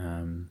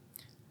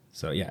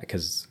 So yeah,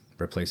 because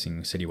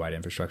replacing citywide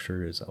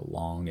infrastructure is a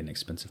long and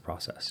expensive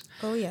process.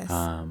 Oh, yes.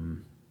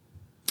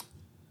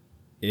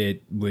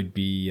 It would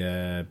be,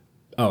 and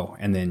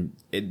then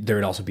there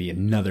would also be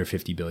another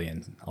 50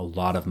 billion, a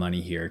lot of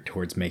money here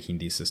towards making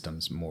these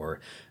systems more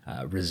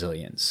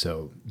resilient,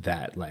 so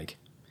that, like,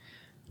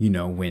 you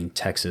know, when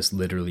Texas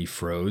literally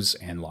froze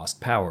and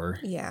lost power,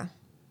 yeah,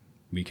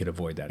 we could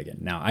avoid that again.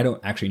 Now, I don't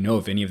actually know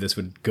if any of this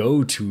would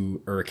go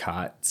to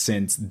ERCOT,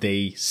 since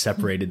they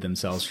separated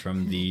themselves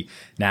from the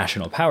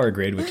national power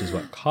grid, which is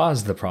what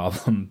caused the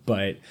problem.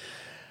 But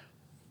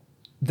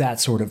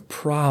that sort of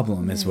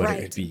problem is what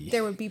it would be.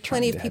 There would be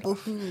plenty of people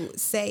who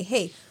say,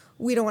 hey,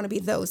 we don't want to be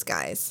those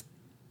guys.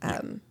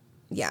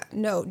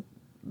 No,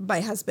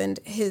 my husband,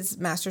 his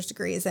master's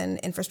degree is in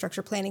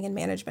infrastructure planning and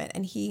management,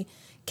 and he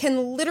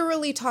can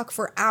literally talk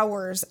for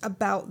hours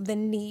about the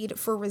need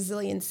for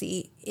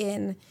resiliency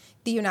in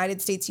the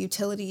United States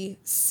utility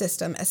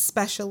system,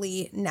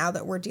 especially now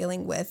that we're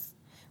dealing with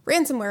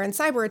ransomware and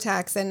cyber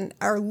attacks and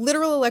our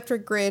literal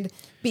electric grid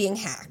being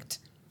hacked.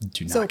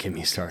 Do not get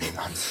me started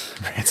on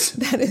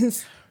ransom.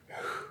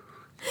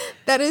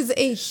 That is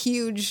a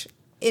huge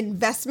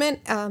investment,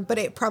 but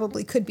it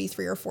probably could be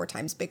 3 or 4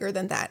 times bigger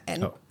than that,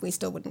 and we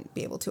still wouldn't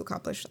be able to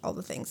accomplish all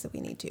the things that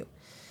we need to.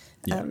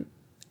 Yeah.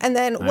 And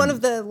then one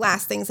of the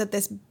last things that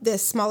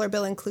this smaller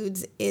bill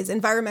includes is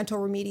environmental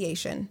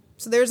remediation.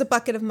 So there's a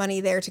bucket of money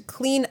there to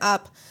clean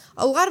up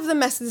a lot of the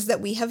messes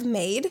that we have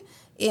made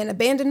in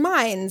abandoned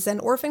mines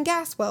and orphan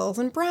gas wells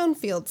and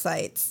brownfield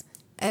sites,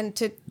 and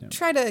to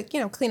try to,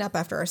 clean up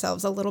after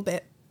ourselves a little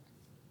bit.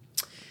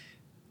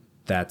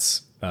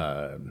 That's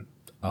a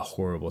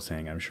horrible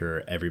thing. I'm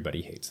sure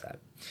everybody hates that.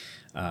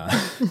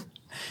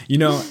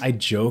 I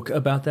joke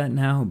about that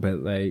now, but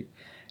like,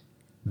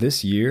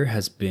 this year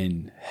has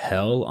been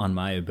hell on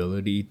my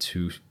ability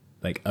to,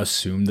 like,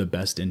 assume the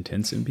best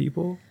intents in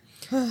people.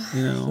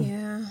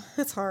 Yeah,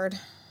 that's hard.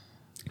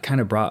 It kind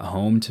of brought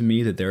home to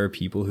me that there are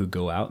people who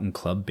go out and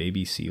club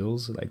baby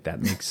seals. Like, that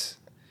makes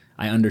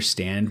I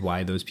understand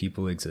why those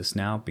people exist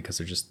now, because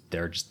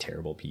they're just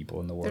terrible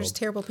people in the world. They're just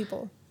terrible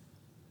people.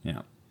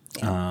 Yeah.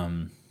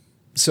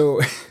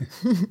 So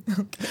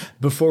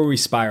before we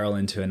spiral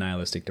into a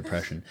nihilistic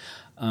depression,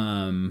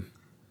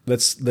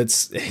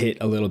 let's hit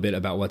a little bit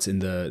about what's in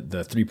the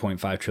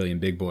 3.5 trillion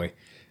big boy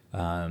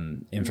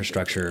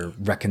infrastructure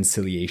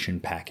reconciliation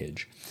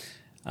package.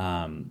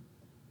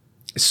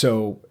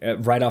 So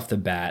right off the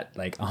bat,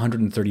 like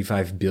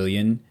 135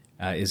 billion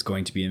is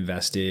going to be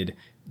invested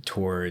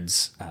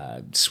towards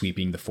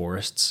sweeping the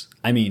forests.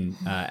 I mean,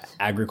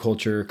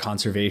 agriculture,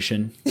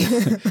 conservation,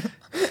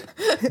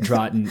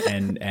 drought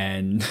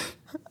and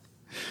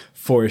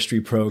forestry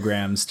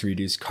programs to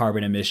reduce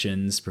carbon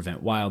emissions,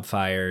 prevent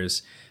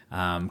wildfires,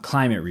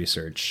 climate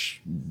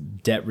research,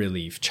 debt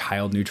relief,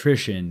 child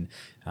nutrition,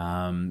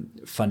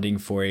 funding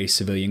for a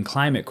civilian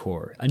climate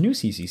corps, a new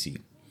CCC.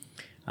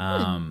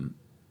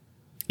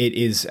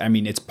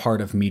 It's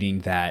part of meeting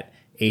that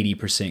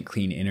 80%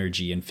 clean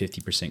energy and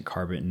 50%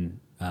 carbon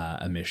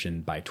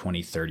emission by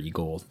 2030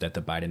 goal that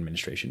the Biden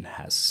administration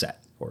has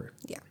set, or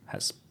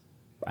has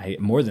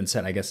more than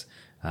set, I guess,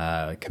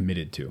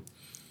 committed to.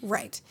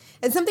 Right.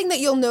 And something that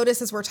you'll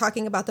notice as we're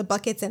talking about the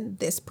buckets in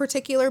this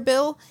particular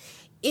bill,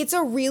 it's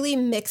a really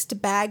mixed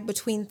bag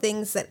between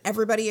things that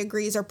everybody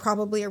agrees are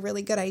probably a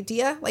really good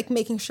idea, like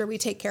making sure we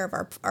take care of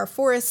our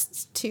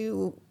forests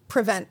to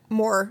prevent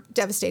more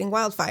devastating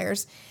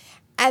wildfires.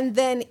 And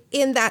then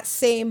in that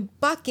same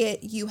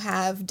bucket, you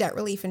have debt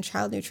relief and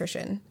child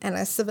nutrition and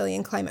a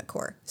civilian climate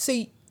corps.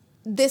 So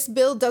this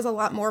bill does a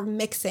lot more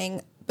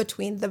mixing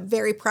between the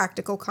very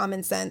practical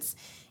common sense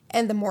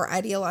and the more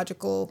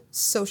ideological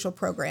social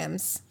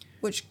programs,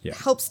 which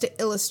helps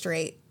to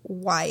illustrate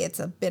why it's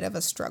a bit of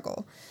a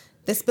struggle.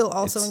 This bill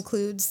also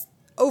includes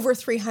over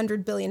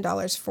 $300 billion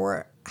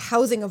for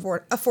housing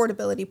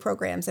affordability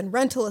programs and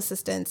rental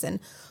assistance and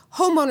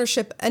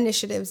homeownership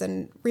initiatives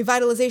and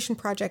revitalization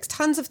projects,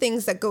 tons of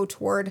things that go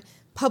toward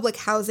public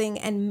housing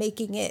and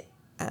making it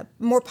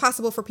more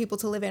possible for people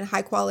to live in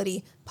high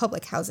quality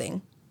public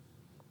housing.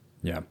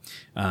 Yeah.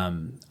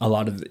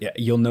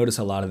 You'll notice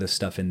a lot of this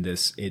stuff in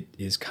this, it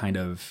is kind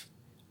of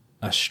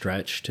a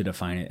stretch to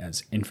define it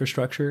as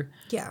infrastructure.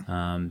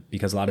 Yeah.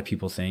 Because a lot of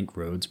people think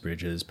roads,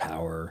 bridges,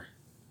 power,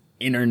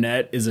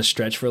 internet is a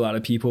stretch for a lot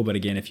of people. But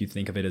again, if you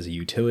think of it as a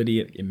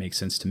utility, it makes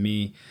sense to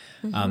me,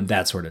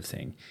 that sort of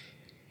thing.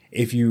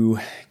 If you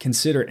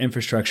consider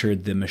infrastructure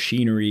the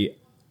machinery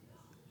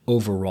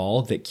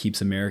overall that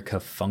keeps America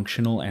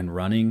functional and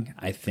running,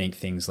 I think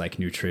things like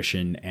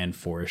nutrition and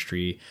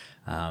forestry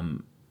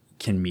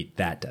can meet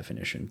that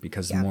definition,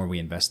 because the more we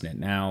invest in it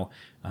now,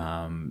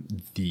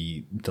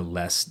 the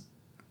less,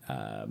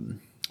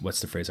 what's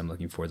the phrase I'm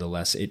looking for? The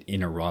less it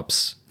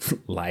interrupts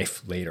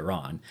life later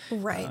on.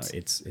 Right.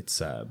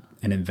 It's an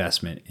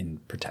investment in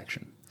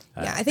protection.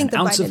 I think the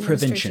Biden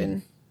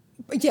administration.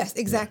 Yes,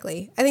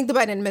 exactly. I think the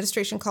Biden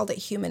administration called it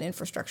human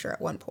infrastructure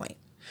at one point.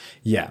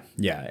 Yeah.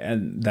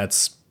 And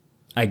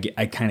I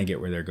kind of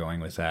get where they're going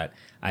with that.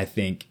 I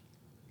think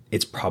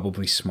it's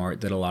probably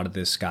smart that a lot of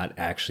this got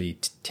actually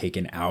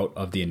taken out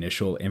of the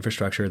initial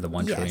infrastructure, the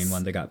 1 trillion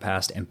one that got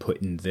passed, and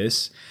put in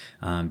this,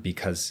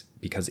 because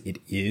it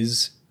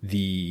is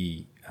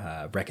the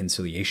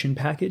reconciliation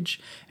package,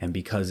 and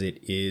because it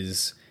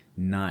is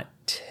not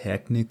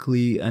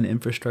technically an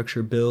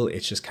infrastructure bill,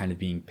 it's just kind of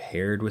being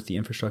paired with the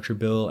infrastructure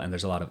bill, and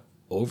there's a lot of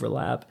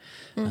overlap.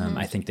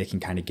 I think they can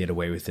kind of get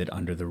away with it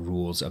under the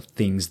rules of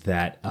things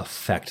that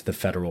affect the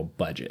federal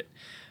budget.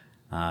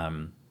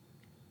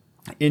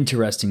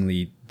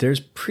 Interestingly,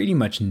 there's pretty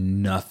much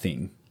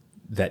nothing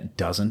that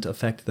doesn't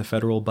affect the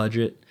federal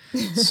budget.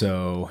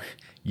 So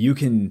you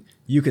can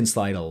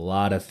slide a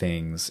lot of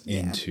things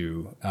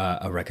into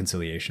a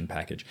reconciliation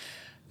package.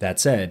 That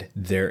said,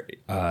 there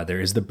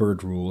is the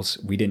Byrd rules.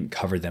 We didn't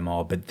cover them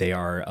all, but they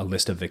are a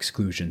list of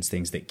exclusions,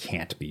 things that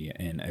can't be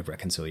in a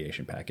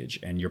reconciliation package.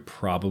 And you're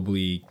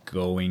probably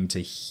going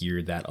to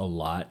hear that a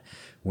lot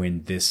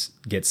when this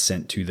gets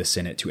sent to the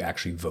Senate to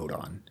actually vote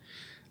on.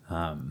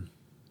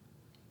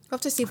 We'll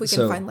have to see if we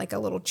can find like a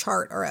little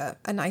chart or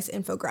a nice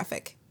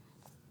infographic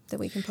that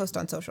we can post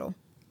on social.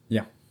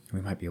 Yeah,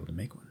 we might be able to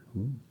make one.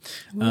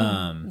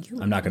 I'm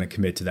not going to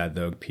commit to that,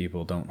 though.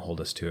 People, don't hold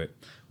us to it.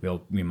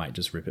 We might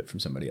just rip it from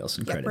somebody else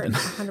and credit them.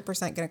 We're 100%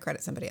 going to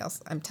credit somebody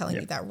else. I'm telling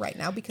you that right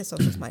now because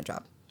social's my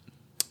job.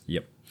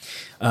 Yep.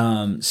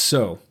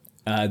 So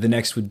the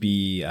next would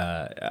be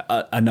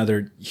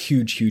another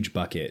huge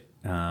bucket.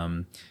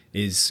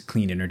 Is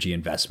clean energy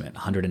investment,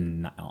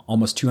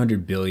 almost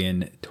 $200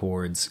 billion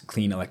towards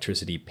clean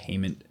electricity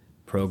payment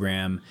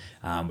program,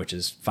 which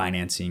is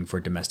financing for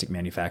domestic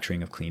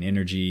manufacturing of clean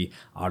energy,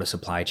 auto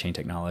supply chain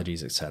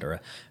technologies, et cetera.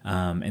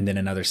 And then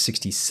another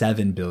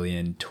 $67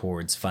 billion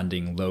towards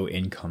funding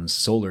low-income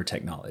solar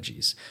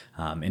technologies,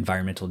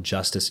 environmental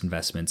justice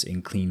investments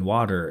in clean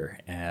water,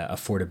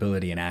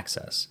 affordability and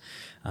access,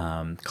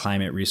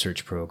 climate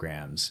research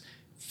programs,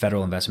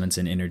 federal investments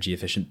in energy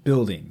efficient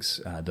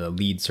buildings, the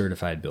LEED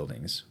certified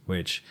buildings,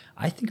 which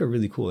I think are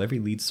really cool. Every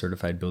LEED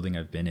certified building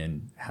I've been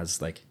in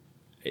has like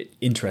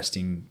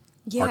interesting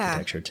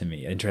architecture to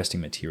me,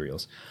 interesting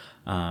materials.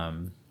 I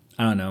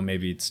don't know,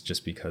 maybe it's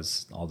just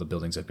because all the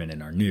buildings I've been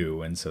in are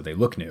new and so they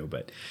look new,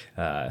 but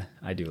I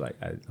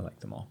like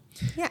them all.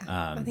 Yeah,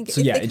 I think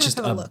so. It's just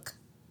a look.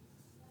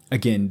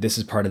 Again, this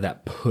is part of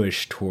that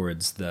push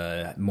towards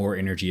the more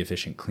energy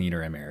efficient,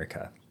 cleaner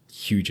America.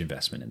 Huge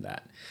investment in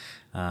that.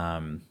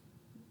 And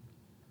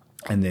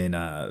then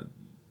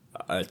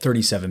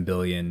 $37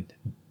 billion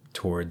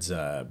towards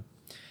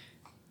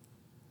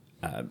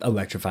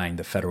electrifying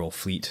the federal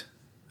fleet,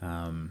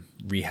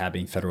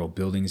 rehabbing federal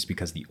buildings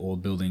because the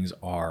old buildings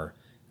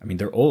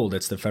they're old.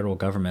 It's the federal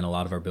government. A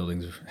lot of our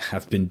buildings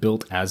have been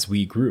built as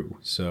we grew.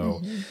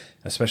 So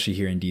especially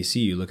here in DC,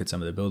 you look at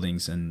some of the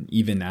buildings and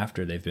even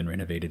after they've been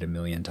renovated a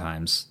million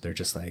times, they're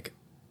just like,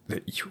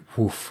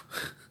 woof.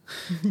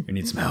 We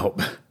need some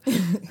help.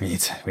 We need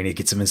to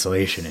get some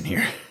insulation in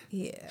here.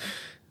 Yeah.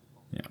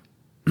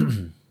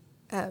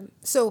 Yeah.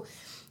 So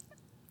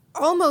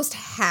almost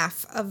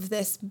half of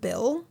this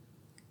bill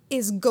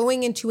is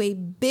going into a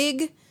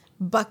big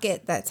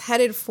bucket that's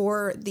headed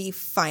for the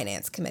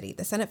Finance Committee,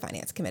 the Senate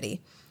Finance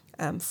Committee,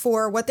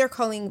 for what they're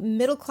calling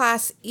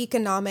middle-class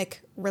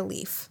economic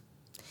relief.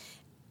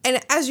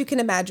 And as you can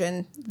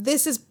imagine,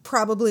 this is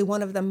probably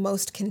one of the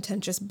most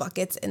contentious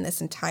buckets in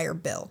this entire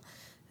bill.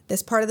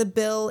 This part of the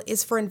bill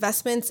is for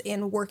investments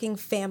in working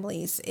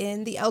families,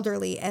 in the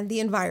elderly, and the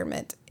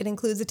environment. It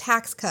includes a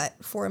tax cut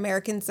for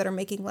Americans that are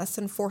making less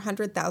than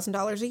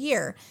 $400,000 a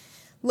year,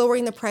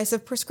 lowering the price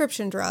of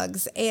prescription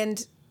drugs,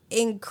 and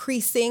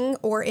increasing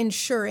or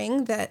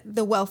ensuring that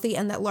the wealthy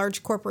and that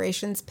large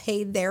corporations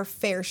pay their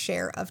fair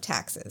share of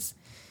taxes.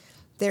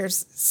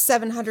 There's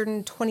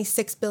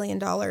 $726 billion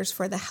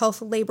for the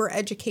Health, Labor,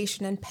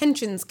 Education, and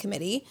Pensions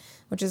Committee,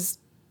 which is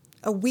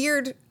a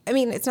weird,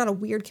 it's not a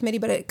weird committee,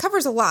 but it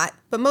covers a lot.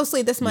 But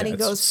mostly this money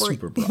goes for...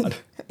 super broad.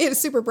 It is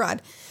super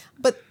broad.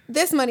 But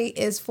this money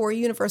is for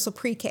universal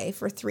pre-K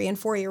for 3- and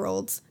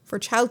 4-year-olds, for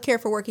childcare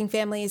for working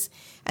families,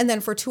 and then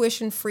for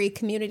tuition-free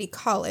community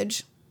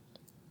college.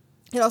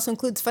 It also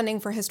includes funding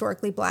for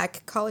historically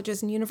Black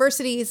colleges and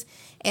universities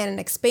and an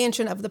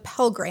expansion of the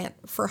Pell Grant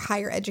for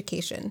higher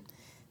education.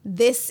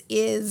 This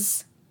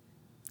is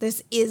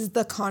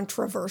the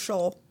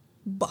controversial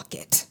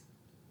bucket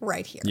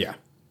right here. Yeah.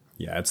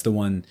 Yeah, it's the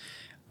one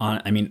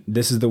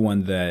this is the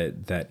one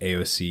that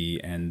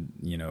AOC and,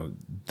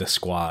 the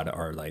squad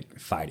are like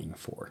fighting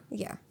for.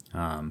 Yeah.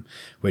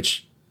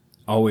 Which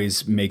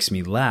always makes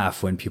me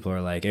laugh when people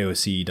are like,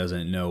 AOC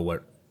doesn't know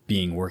what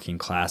being working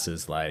class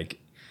is like.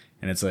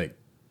 And it's like,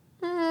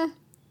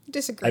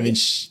 disagree.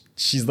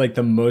 She's like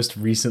the most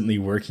recently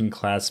working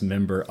class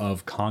member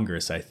of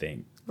Congress, I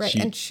think. Right.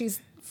 And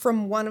she's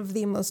from one of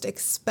the most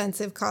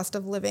expensive cost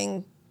of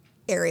living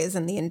areas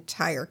in the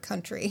entire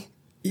country.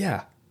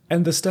 Yeah.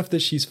 And the stuff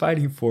that she's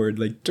fighting for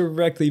like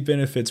directly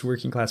benefits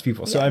working class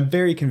people. So I'm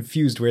very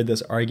confused where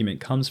this argument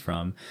comes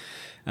from.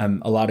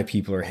 A lot of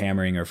people are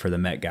hammering her for the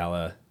Met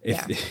Gala.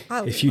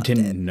 If you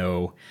didn't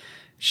know,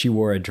 she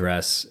wore a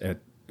dress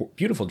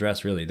beautiful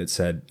dress, really, that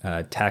said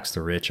 "Tax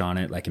the Rich" on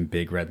it, like in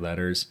big red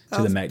letters,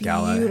 to the Met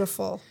Gala.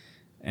 Beautiful.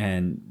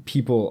 And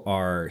people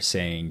are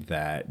saying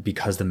that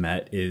because the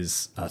Met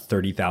is a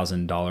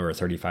 $30,000 or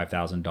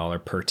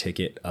 $35,000 per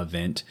ticket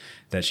event,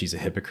 that she's a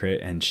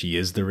hypocrite and she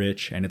is the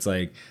rich. And it's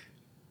like,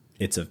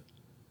 it's a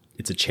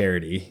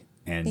charity,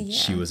 and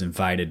she was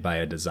invited by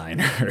a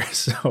designer.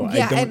 So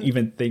I don't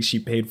even think she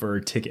paid for her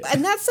ticket.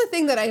 And that's the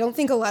thing that I don't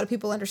think a lot of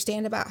people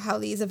understand about how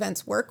these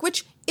events work,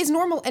 which is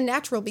normal and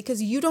natural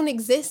because you don't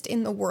exist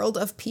in the world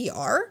of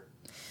PR.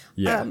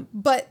 Yeah.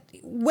 But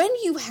when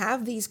you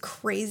have these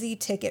crazy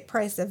ticket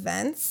price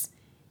events,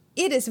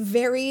 it is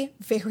very,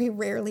 very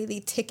rarely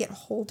the ticket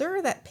holder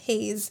that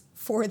pays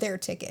for their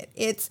ticket.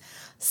 It's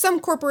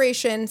some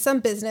corporation, some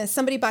business,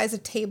 somebody buys a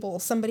table,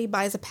 somebody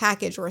buys a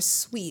package or a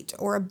suite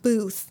or a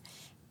booth,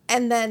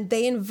 and then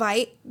they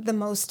invite the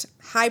most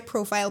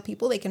high-profile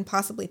people they can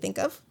possibly think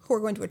of who are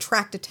going to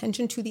attract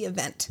attention to the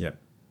event. Yep.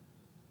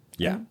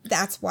 Yeah. And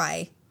that's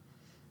why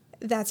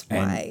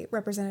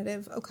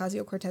Representative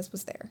Ocasio-Cortez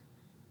was there.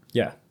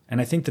 Yeah. And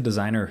I think the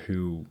designer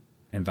who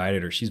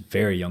invited her, she's a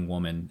very young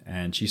woman,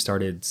 and she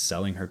started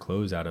selling her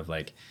clothes out of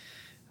like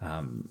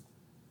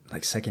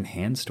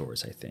secondhand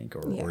stores, I think,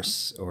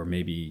 or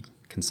maybe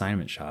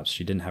consignment shops.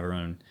 She didn't have her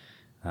own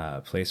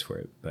place for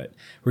it. But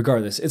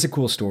regardless, it's a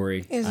cool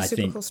story. It's a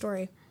super cool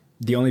story.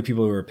 The only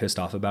people who are pissed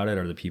off about it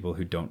are the people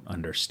who don't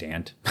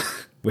understand,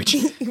 which,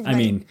 Right. I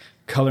mean,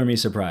 color me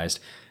surprised.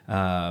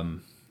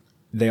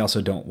 They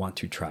also don't want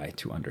to try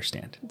to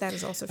understand. That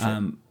is also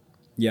true.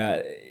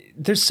 Yeah,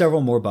 there's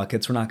several more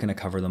buckets. We're not going to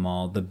cover them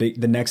all.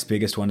 The next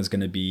biggest one is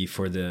going to be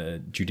for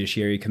the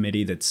Judiciary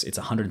Committee. It's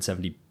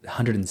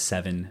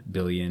 107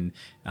 billion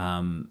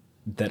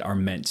that are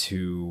meant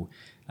to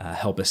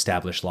help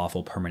establish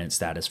lawful permanent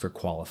status for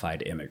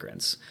qualified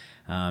immigrants.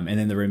 And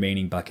then the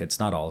remaining buckets,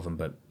 not all of them,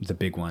 but the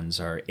big ones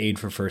are aid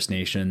for First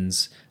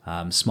Nations,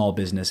 small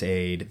business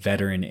aid,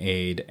 veteran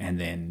aid, and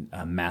then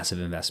a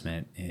massive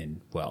investment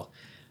in,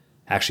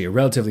 actually a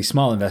relatively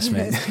small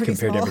investment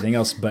compared to everything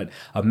else, but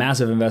a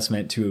massive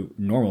investment to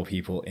normal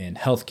people in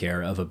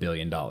healthcare of $1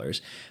 billion.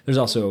 There's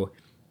also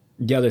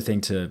the other thing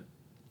to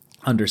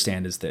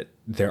understand is that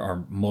there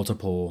are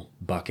multiple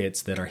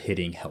buckets that are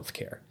hitting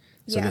healthcare.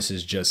 So this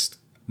is just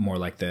more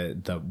like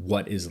the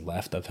what is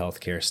left of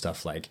healthcare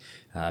stuff, like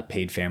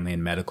paid family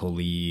and medical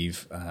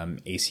leave,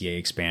 ACA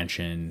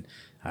expansion,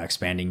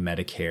 expanding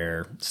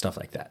Medicare, stuff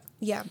like that.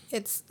 Yeah,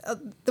 it's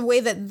the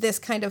way that this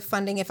kind of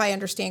funding, if I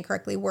understand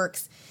correctly,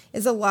 works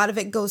is a lot of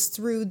it goes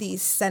through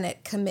these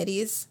Senate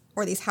committees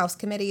or these House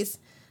committees.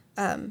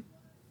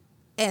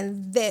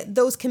 And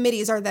those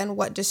committees are then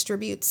what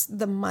distributes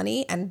the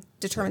money and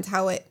determines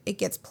how it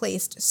gets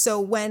placed. So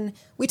when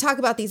we talk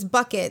about these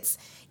buckets,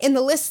 in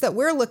the list that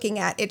we're looking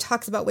at, it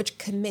talks about which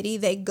committee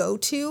they go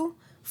to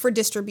for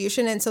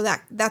distribution. And so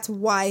that's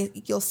why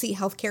you'll see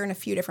healthcare in a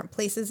few different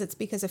places. It's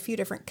because a few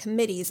different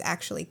committees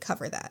actually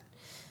cover that.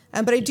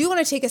 But I do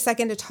want to take a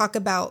second to talk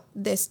about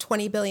this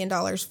 $20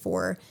 billion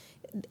for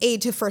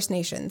aid to First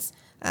Nations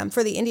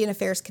for the Indian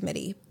Affairs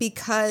Committee,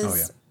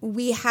 because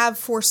we have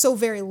for so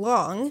very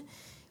long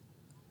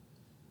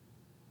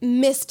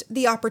missed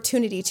the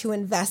opportunity to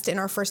invest in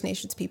our First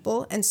Nations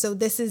people. And so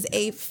this is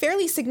a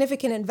fairly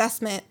significant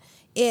investment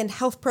in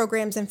health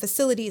programs and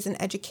facilities and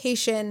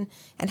education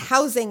and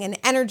housing and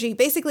energy,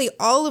 basically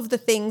all of the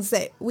things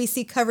that we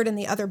see covered in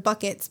the other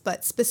buckets,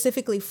 but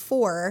specifically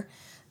for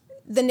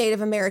the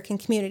Native American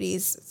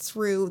communities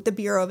through the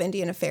Bureau of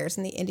Indian Affairs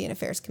and the Indian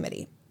Affairs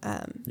Committee.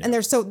 And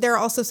there are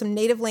also some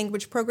native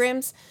language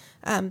programs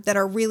that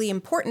are really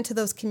important to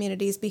those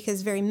communities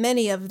because very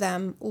many of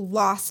them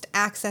lost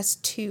access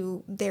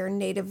to their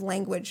native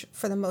language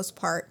for the most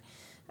part.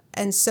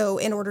 And so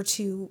in order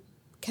to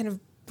kind of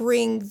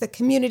bring the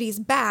communities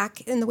back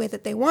in the way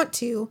that they want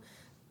to,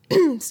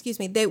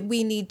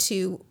 we need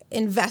to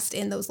invest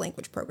in those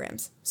language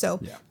programs. So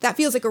that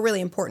feels like a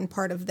really important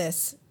part of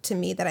this to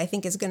me that I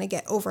think is going to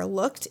get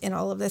overlooked in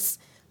all of this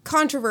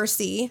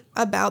controversy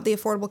about the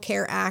Affordable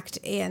Care Act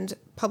and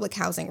public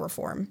housing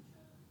reform.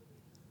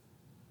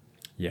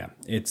 Yeah,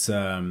 it's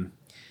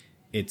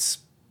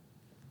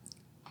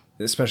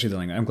especially the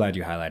language. I'm glad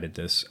you highlighted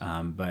this,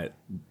 but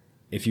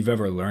if you've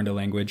ever learned a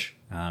language,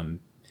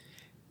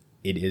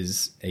 it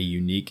is a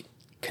unique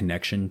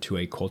connection to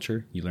a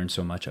culture. You learn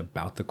so much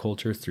about the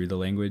culture through the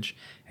language.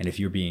 And if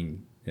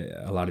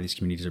a lot of these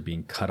communities are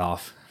being cut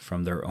off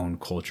from their own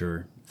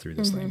culture through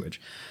this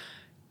language,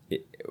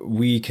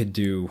 we could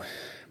do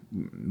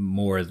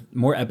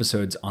more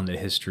episodes on the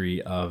history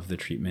of the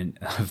treatment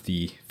of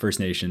the First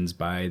Nations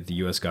by the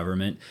U.S.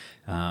 government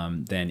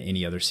than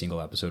any other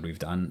single episode we've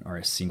done or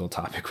a single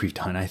topic we've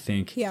done, I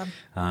think. Yeah.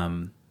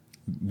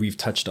 We've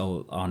touched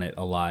on it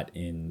a lot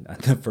in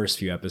the first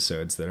few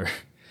episodes that are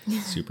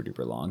super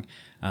duper long,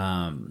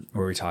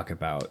 where we talk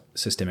about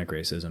systemic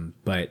racism.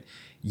 But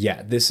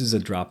yeah, this is a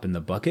drop in the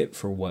bucket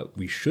for what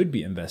we should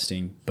be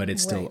investing, but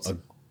it's still a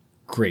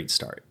great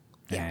start.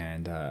 Yeah.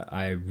 And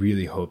I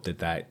really hope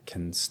that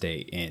can stay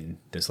in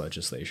this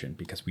legislation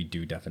because we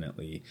do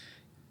definitely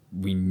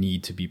we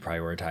need to be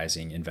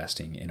prioritizing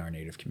investing in our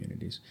Native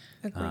communities.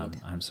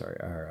 Agreed.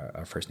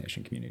 Our First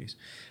Nation communities.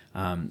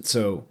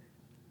 So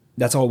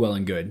that's all well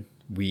and good.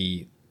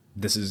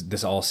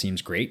 This all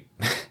seems great,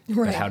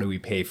 but how do we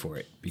pay for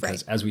it?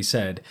 Because as we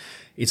said,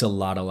 it's a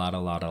lot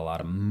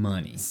of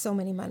money. So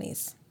many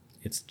monies.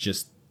 It's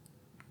just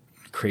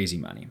crazy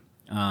money.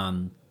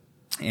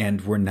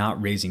 And we're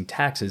not raising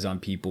taxes on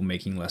people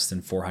making less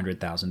than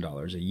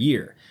 $400,000 a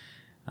year.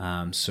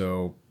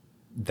 So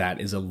that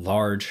is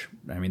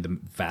the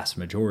vast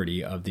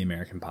majority of the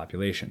American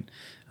population.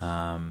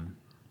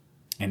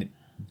 And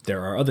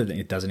there are other things.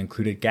 It doesn't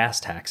include a gas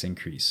tax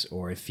increase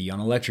or a fee on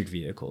electric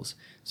vehicles.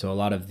 So a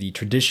lot of the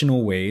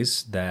traditional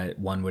ways that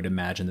one would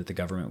imagine that the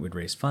government would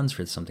raise funds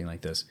for something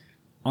like this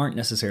aren't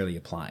necessarily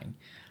applying.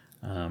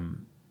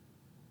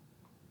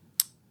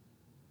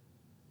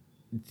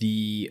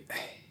 The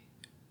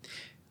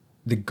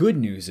good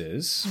news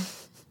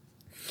is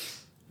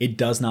it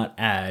does not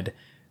add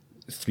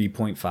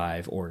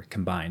 3.5 or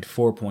combined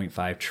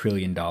 $4.5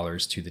 trillion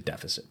to the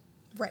deficit.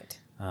 Right.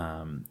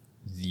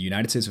 The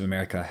United States of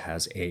America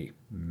has a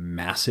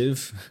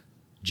massive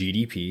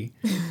GDP,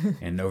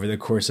 and over the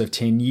course of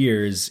 10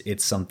 years,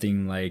 it's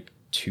something like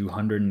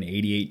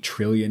 $288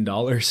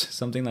 trillion,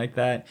 something like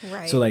that.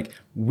 Right. So like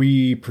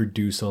we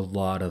produce a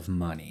lot of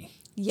money.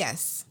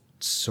 Yes.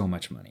 So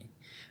much money.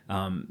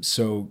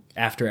 So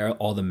after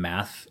all the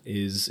math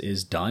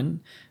is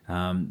done,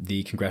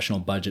 the Congressional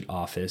Budget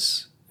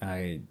Office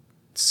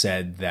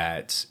said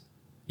that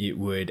it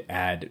would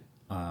add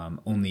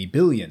only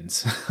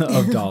billions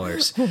of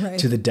dollars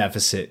to the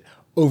deficit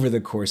over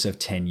the course of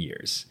 10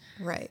 years.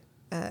 Right.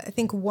 I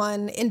think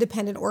one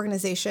independent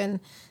organization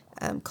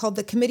called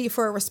the Committee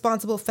for a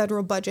Responsible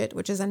Federal Budget,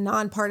 which is a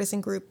nonpartisan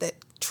group that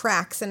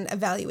tracks and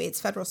evaluates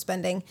federal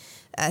spending,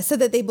 said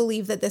that they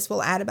believe that this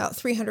will add about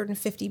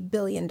 $350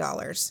 billion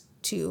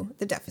to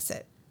the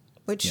deficit,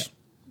 which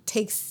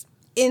takes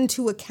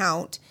into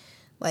account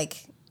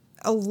like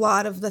a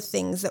lot of the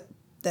things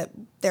that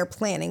they're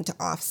planning to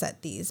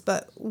offset these.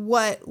 But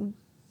what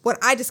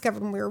I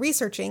discovered when we were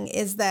researching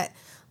is that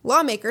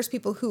lawmakers,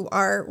 people who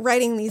are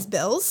writing these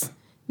bills,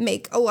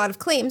 make a lot of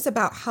claims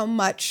about how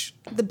much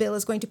the bill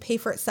is going to pay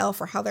for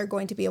itself or how they're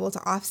going to be able to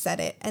offset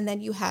it. And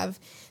then you have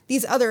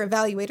these other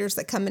evaluators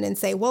that come in and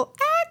say, well,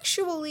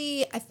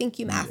 actually, I think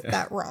you mathed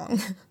that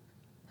wrong.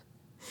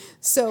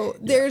 So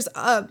there's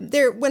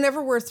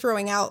whenever we're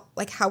throwing out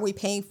like how we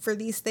pay for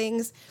these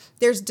things,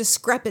 there's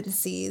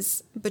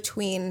discrepancies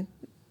between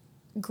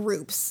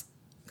groups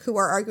who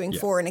are arguing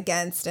for and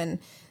against and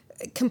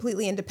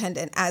completely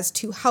independent as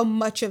to how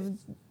much of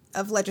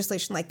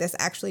legislation like this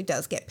actually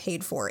does get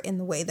paid for in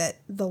the way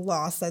that the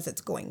law says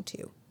it's going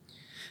to.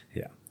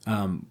 Yeah.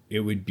 It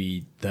would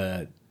be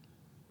the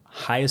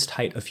highest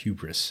height of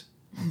hubris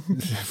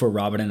for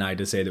Robin and I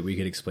to say that we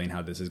could explain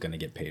how this is going to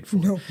get paid for.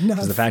 No,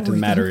 because the fact of the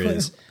matter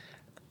is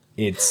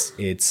it's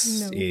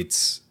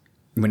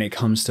when it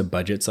comes to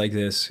budgets like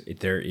this,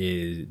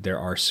 there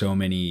are so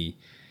many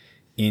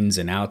ins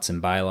and outs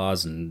and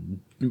bylaws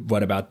and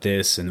what about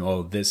this and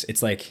this.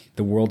 It's like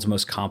the world's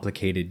most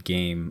complicated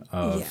game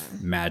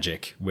of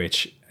Magic,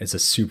 which is a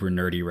super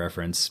nerdy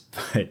reference.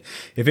 But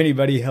if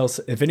anybody has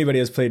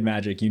played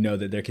Magic, you know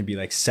that there can be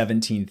like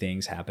 17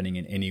 things happening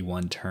in any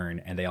one turn,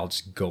 and they all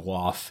just go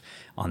off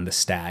on the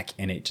stack,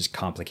 and it just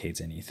complicates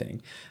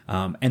anything.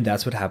 And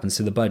that's what happens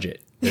to the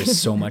budget. There's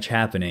so much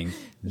happening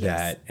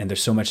and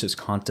there's so much that's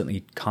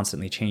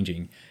constantly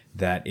changing,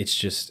 that it's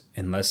just,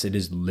 unless it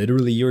is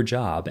literally your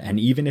job, and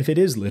even if it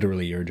is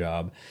literally your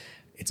job,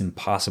 it's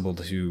impossible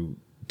to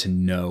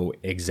know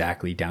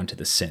exactly down to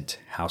the cent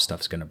how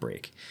stuff's going to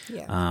break.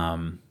 Yeah.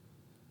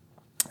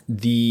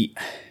 The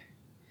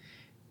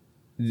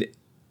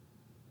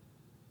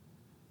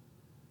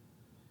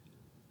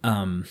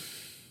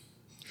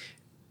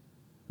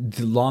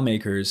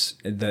lawmakers,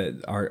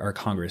 our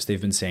Congress,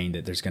 they've been saying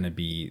that there's going to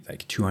be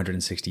like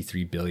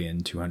 263 billion,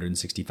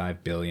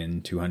 265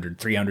 billion,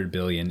 300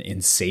 billion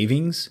in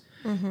savings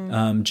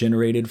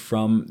generated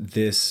from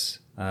this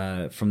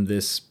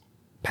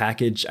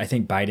package. I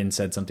think Biden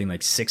said something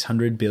like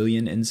 600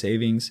 billion in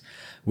savings,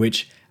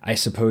 which I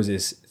suppose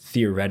is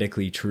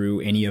theoretically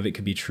true. Any of it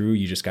could be true.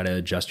 You just got to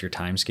adjust your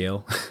time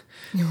scale,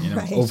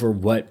 over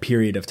what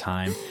period of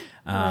time.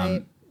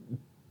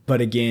 But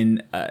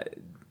again,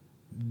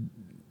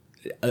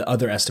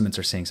 other estimates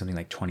are saying something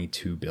like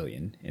 22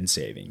 billion in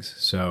savings.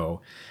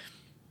 So,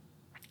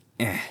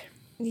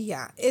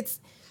 yeah,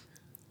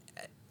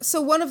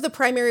 so one of the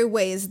primary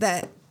ways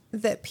that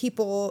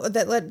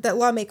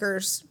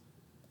lawmakers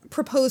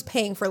propose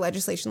paying for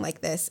legislation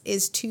like this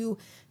is to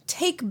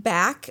take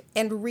back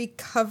and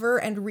recover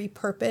and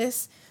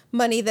repurpose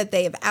money that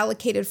they have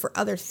allocated for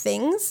other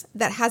things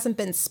that hasn't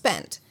been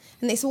spent.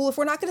 And they say, well, if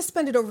we're not going to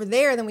spend it over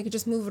there, then we could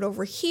just move it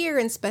over here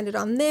and spend it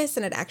on this,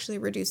 and it actually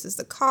reduces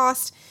the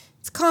cost.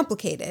 It's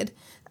complicated.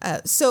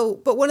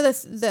 But one of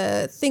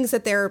the things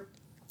that they're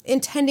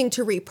intending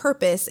to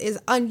repurpose is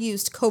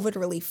unused COVID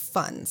relief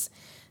funds.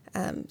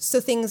 So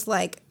things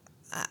like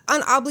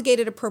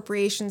unobligated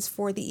appropriations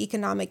for the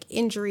Economic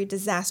Injury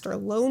Disaster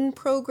Loan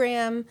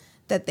Program,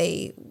 that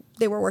they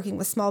were working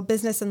with small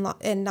business and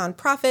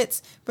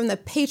nonprofits, from the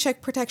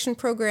Paycheck Protection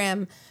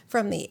Program,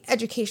 from the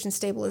Education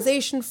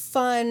Stabilization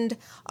Fund,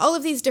 all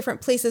of these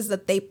different places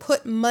that they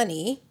put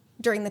money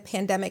during the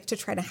pandemic to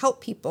try to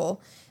help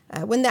people.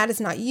 When that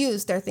is not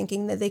used, they're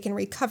thinking that they can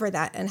recover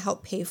that and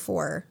help pay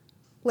for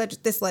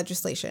this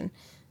legislation.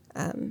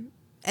 And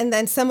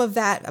then some of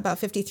that, about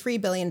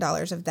 $53 billion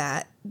of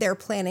that, they're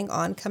planning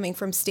on coming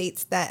from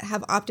states that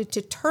have opted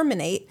to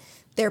terminate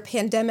their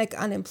pandemic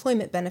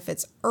unemployment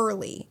benefits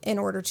early in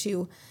order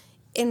to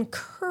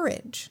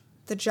encourage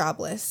the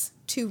jobless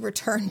to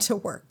return to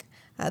work.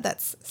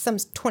 That's some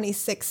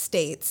 26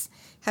 states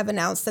have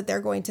announced that they're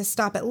going to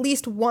stop at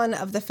least one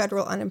of the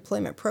federal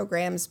unemployment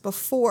programs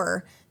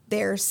before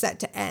they're set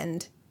to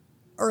end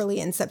early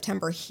in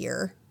September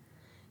here.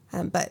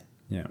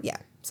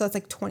 So it's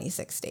like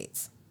 26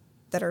 states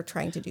that are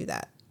trying to do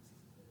that.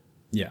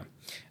 Yeah.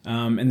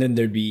 And then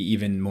there'd be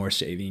even more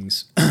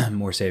savings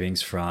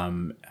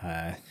from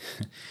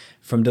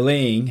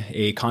delaying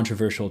a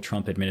controversial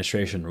Trump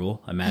administration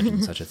rule.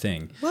 Imagine such a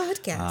thing.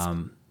 What,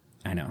 gasp?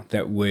 I know.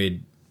 That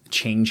would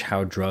change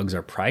how drugs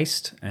are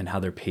priced and how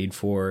they're paid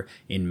for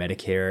in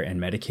Medicare and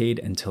Medicaid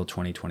until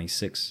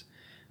 2026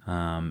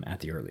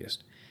 at the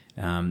earliest.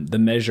 The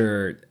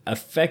measure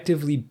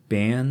effectively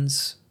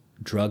bans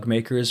drug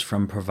makers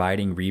from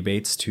providing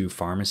rebates to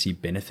pharmacy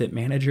benefit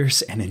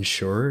managers and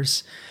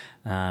insurers.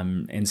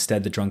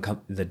 Instead,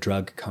 the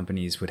drug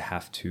companies would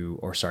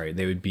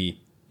they would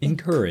be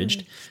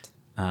encouraged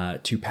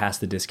to pass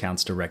the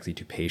discounts directly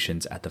to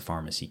patients at the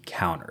pharmacy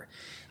counter.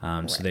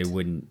 So they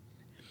wouldn't,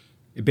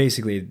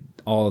 basically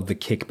all of the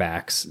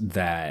kickbacks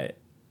that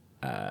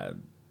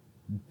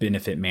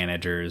benefit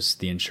managers,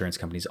 the insurance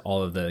companies,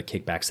 all of the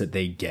kickbacks that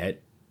they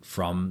get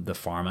from the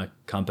pharma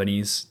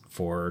companies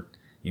for,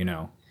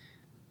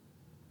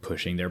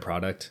 pushing their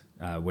product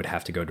would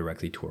have to go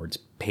directly towards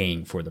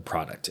paying for the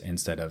product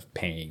instead of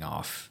paying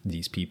off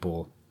these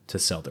people to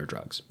sell their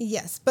drugs.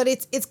 Yes, but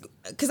it's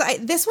because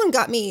this one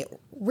got me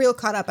real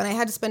caught up, and I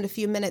had to spend a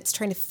few minutes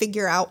trying to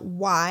figure out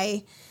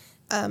why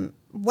the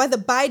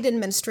Biden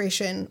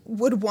administration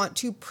would want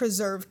to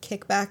preserve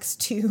kickbacks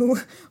to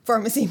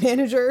pharmacy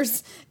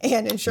managers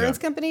and insurance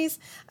companies.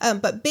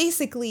 But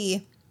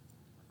basically,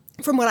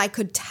 from what I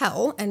could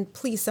tell, and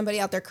please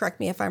somebody out there correct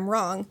me if I'm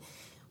wrong,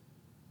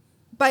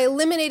 by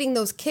eliminating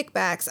those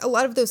kickbacks, a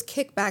lot of those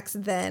kickbacks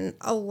then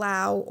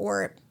allow,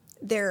 or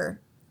their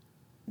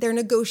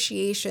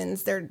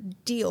negotiations, their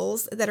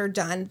deals that are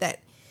done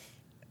that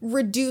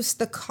reduce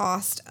the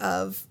cost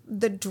of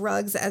the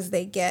drugs as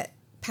they get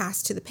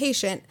passed to the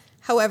patient.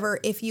 However,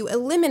 if you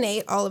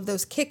eliminate all of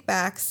those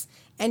kickbacks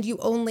and you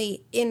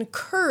only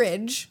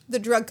encourage the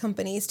drug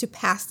companies to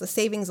pass the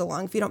savings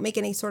along, if you don't make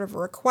any sort of a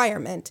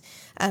requirement,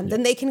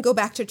 then they can go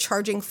back to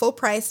charging full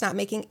price, not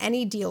making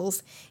any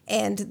deals,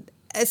 and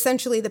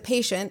essentially the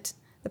patient,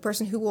 the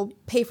person who will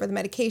pay for the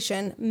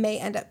medication, may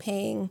end up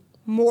paying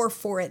more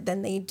for it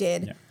than they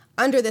did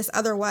under this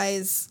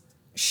otherwise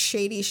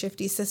shady,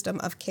 shifty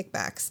system of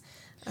kickbacks.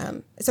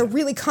 It's a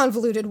really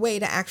convoluted way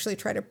to actually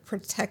try to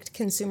protect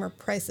consumer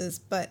prices,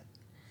 but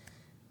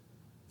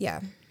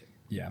yeah.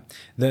 Yeah.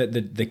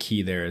 The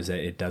key there is that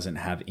it doesn't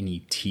have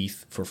any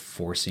teeth for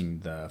forcing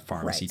the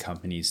pharmacy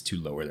companies to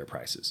lower their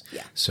prices.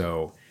 Yeah.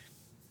 So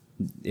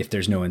if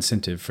there's no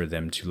incentive for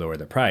them to lower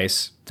the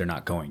price, they're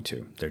not going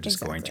to. They're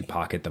just going to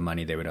pocket the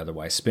money they would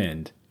otherwise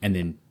spend, and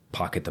then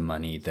pocket the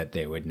money that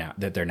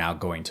they're now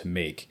going to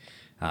make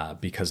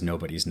because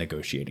nobody's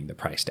negotiating the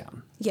price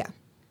down. Yeah,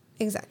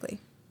 exactly.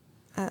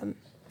 And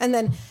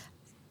then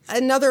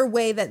another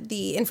way that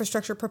the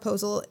infrastructure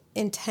proposal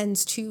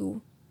intends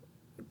to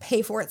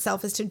pay for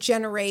itself is to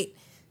generate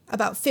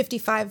about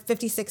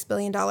 $56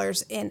 billion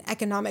in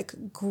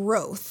economic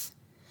growth.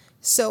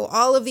 So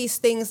all of these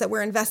things that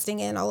we're investing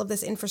in, all of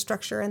this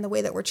infrastructure and the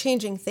way that we're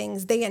changing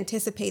things, they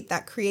anticipate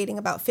that creating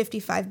about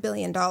 $55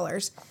 billion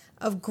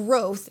of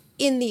growth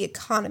in the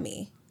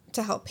economy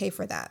to help pay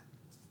for that.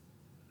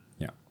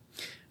 Yeah.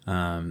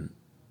 And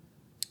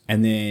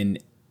then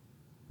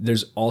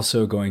there's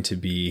also going to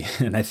be,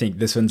 and I think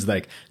this one's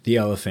like the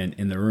elephant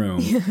in the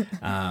room.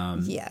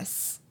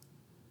 Yes.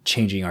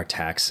 Changing our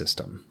tax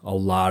system. A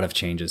lot of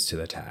changes to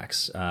the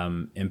tax.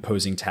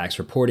 Imposing tax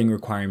reporting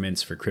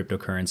requirements for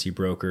cryptocurrency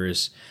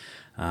brokers.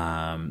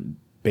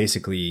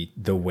 Basically,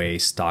 the way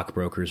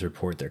stockbrokers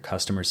report their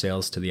customer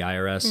sales to the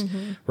IRS.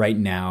 Mm-hmm. Right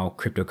now,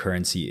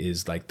 cryptocurrency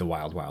is like the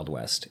wild, wild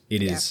west.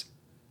 It is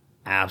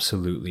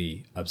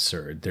absolutely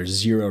absurd. There's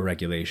zero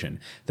regulation.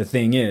 The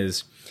thing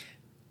is,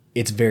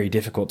 it's very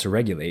difficult to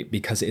regulate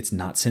because it's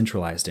not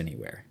centralized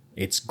anywhere.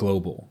 It's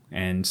global.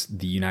 And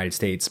the United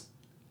States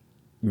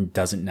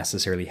doesn't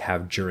necessarily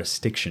have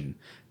jurisdiction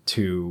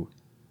to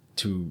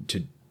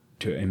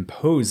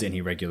impose any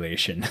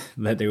regulation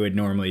that they would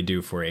normally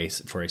do for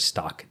a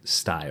stock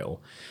style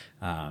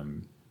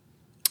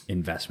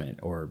investment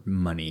or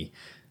money,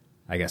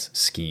 I guess,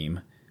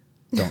 scheme.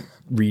 Don't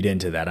read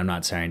into that. I'm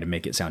not trying to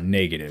make it sound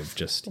negative,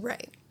 just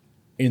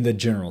in the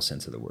general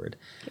sense of the word.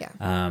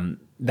 Yeah.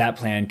 That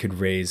plan could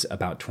raise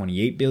about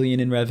 $28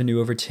 billion in revenue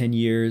over 10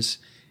 years.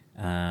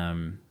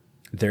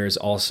 There's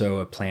also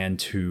a plan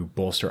to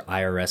bolster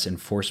IRS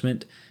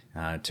enforcement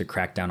to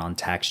crack down on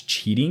tax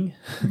cheating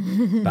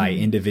by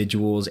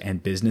individuals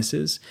and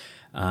businesses.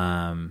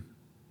 But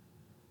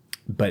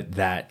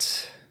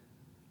that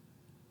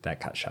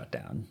got shot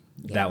down.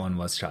 Yeah. That one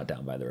was shot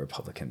down by the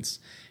Republicans.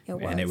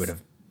 And it would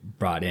have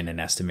brought in an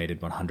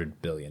estimated $100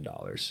 billion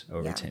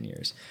over 10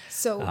 years.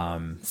 So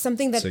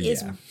something that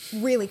is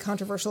really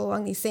controversial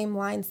along these same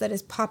lines that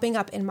is popping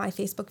up in my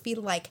Facebook feed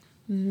like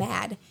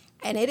mad,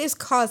 and it is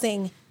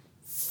causing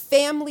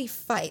family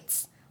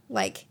fights,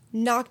 like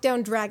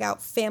knockdown, drag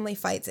out family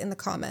fights in the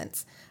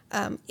comments,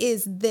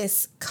 is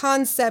this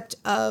concept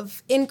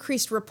of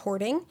increased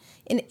reporting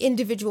in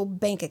individual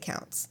bank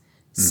accounts.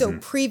 So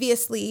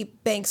previously,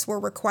 banks were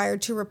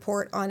required to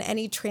report on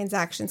any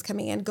transactions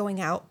coming in, going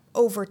out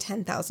over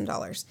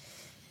 $10,000.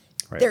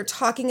 Right. They're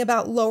talking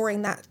about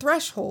lowering that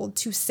threshold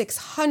to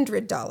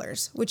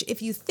 $600, which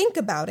if you think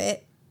about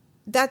it,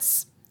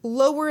 that's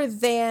lower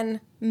than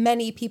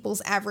many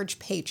people's average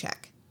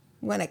paycheck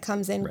when it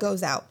comes in,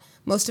 goes out.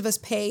 Most of us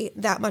pay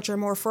that much or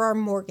more for our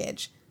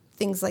mortgage,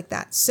 things like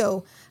that.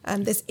 So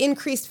this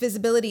increased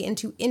visibility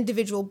into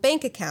individual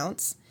bank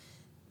accounts,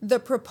 the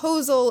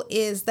proposal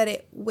is that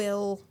it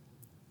will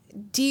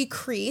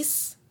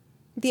decrease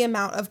the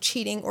amount of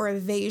cheating or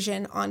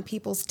evasion on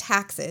people's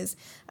taxes.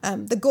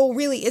 The goal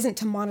really isn't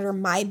to monitor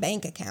my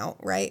bank account,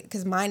 right?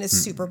 Because mine is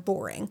super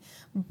boring.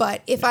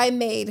 But if I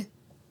made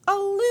a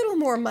little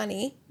more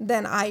money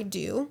than I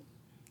do,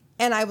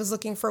 and I was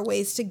looking for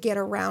ways to get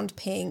around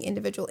paying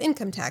individual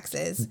income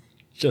taxes.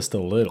 Just a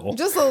little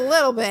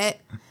bit.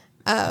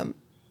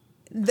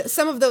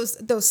 Some of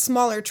those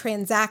smaller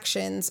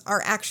transactions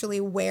are actually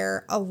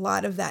where a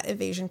lot of that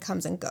evasion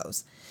comes and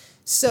goes.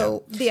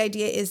 So the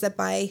idea is that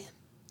by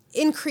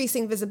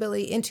increasing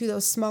visibility into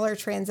those smaller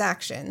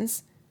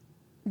transactions,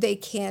 they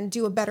can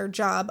do a better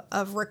job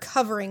of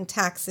recovering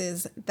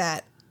taxes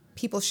that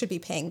people should be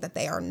paying that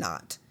they are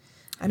not.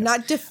 I'm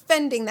not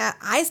defending that.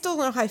 I still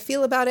don't know how I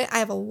feel about it. I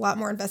have a lot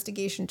more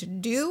investigation to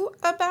do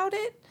about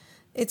it.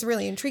 It's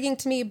really intriguing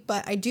to me,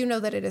 but I do know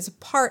that it is a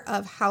part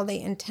of how they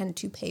intend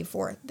to pay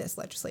for this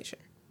legislation.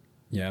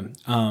 Yeah.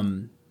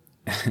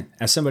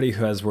 As somebody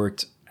who has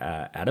worked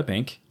at a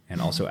bank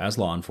and also as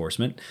law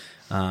enforcement,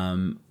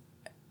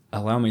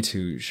 allow me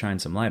to shine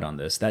some light on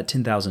this. That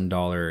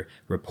 $10,000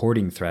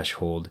 reporting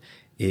threshold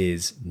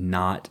is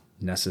not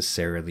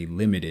necessarily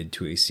limited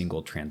to a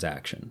single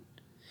transaction.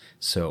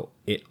 So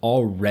the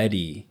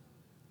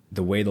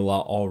way the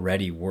law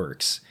already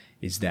works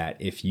is that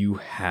if you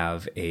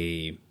have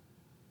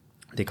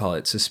they call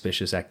it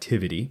suspicious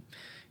activity.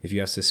 If you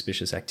have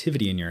suspicious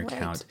activity in your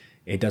account,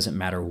 it doesn't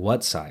matter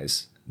what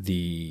size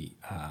the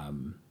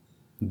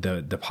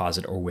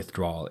deposit or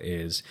withdrawal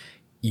is,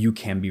 you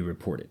can be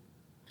reported.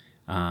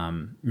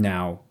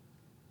 Now,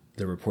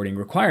 the reporting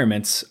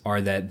requirements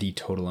are that the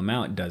total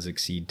amount does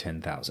exceed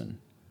 $10,000.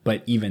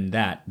 But even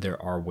that,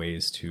 there are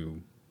ways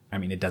to,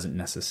 it doesn't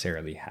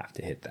necessarily have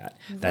to hit that.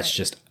 Right. That's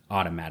just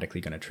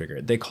automatically going to trigger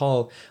it. They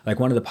call,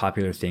 one of the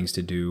popular things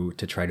to do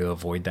to try to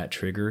avoid that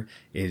trigger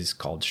is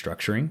called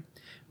structuring,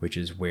 which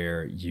is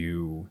where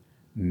you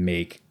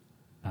make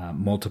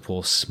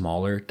multiple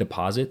smaller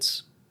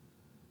deposits.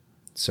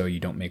 So you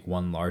don't make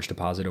one large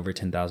deposit over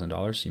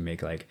 $10,000. You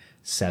make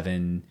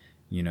seven,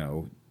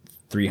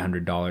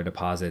 $300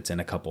 deposits and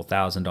a couple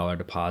 $1,000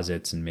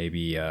 deposits and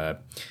maybe a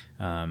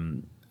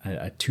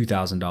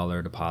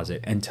 $2,000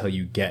 deposit until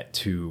you get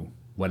to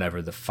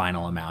whatever the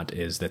final amount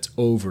is that's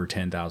over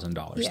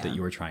 $10,000 that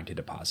you were trying to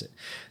deposit.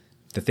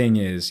 The thing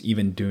is,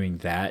 even doing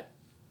that,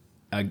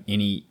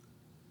 any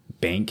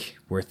bank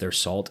worth their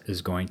salt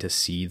is going to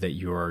see that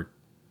you're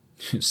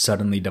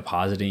suddenly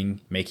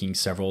making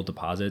several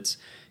deposits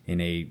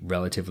in a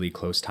relatively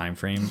close time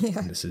frame.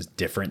 And this is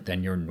different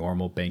than your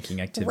normal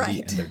banking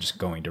activity, and they're just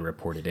going to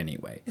report it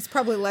anyway. It's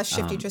probably less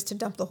shifty just to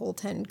dump the whole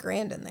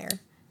 $10,000 in there.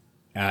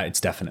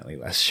 It's definitely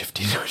less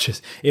shifty.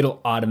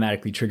 It'll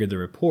automatically trigger the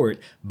report,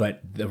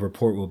 but the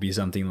report will be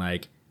something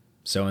like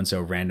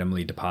so-and-so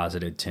randomly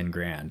deposited $10,000,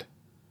 and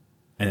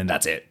then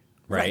that's it.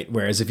 Right.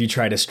 Whereas if you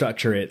try to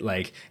structure it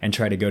and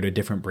try to go to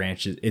different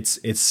branches,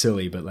 it's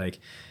silly, but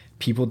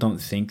people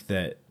don't think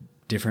that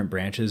different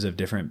branches of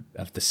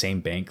the same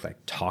bank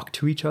talk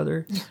to each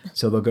other.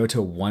 So they'll go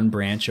to one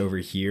branch over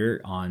here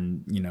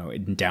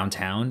in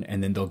downtown,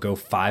 and then they'll go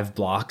 5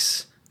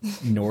 blocks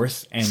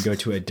north and go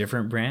to a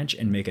different branch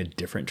and make a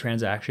different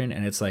transaction.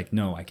 And it's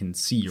no, I can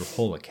see your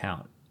whole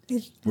account.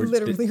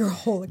 Literally your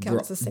whole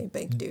account's the same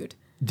bank, dude.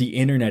 The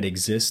internet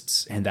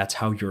exists, and that's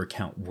how your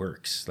account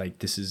works.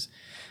 This is,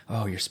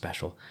 you're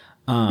special.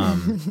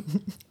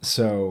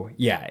 So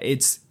yeah,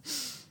 it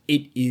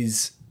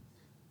is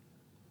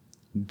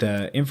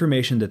the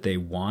information that they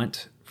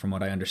want, from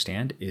what I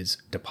understand, is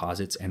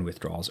deposits and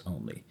withdrawals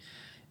only.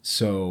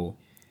 So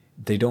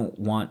they don't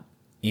want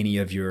any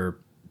of your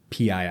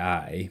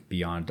PII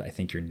beyond, I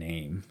think, your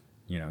name,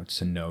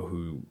 to know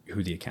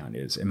who the account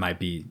is.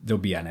 There'll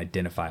be an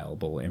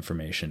identifiable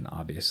information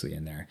obviously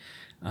in there.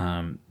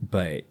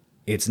 But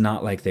it's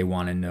not they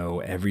want to know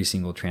every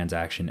single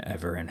transaction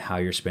ever and how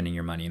you're spending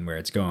your money and where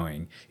it's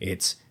going.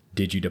 It's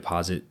did you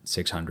deposit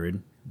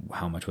 600?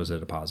 How much was the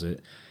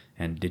deposit?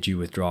 And did you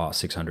withdraw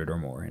 600 or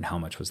more? And how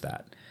much was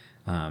that?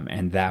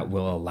 And that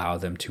will allow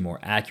them to more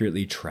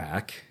accurately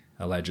track,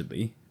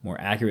 allegedly,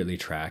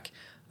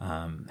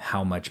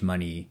 how much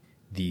money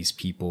these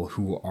people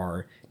who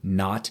are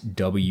not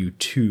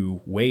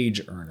W-2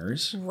 wage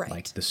earners,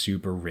 like the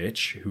super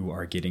rich who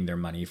are getting their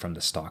money from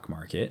the stock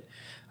market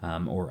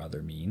or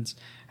other means,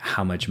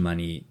 how much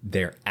money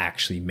they're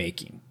actually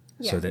making,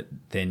 so that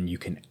then you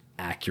can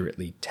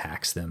accurately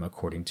tax them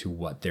according to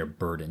what their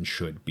burden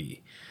should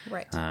be.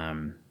 Right.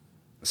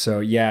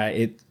 So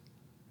yeah,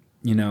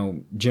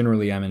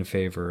 generally I'm in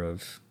favor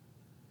of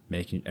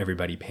making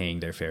everybody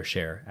paying their fair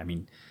share. I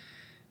mean,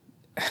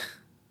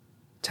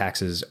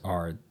 taxes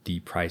are the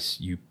price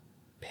you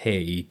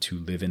pay to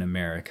live in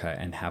America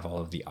and have all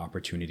of the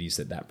opportunities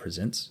that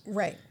presents.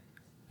 Right.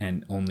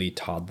 And only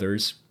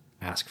toddlers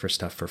ask for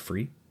stuff for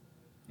free,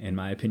 in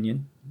my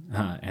opinion.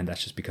 And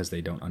that's just because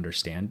they don't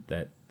understand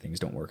that things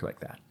don't work like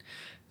that.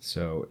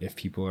 So if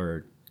people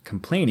are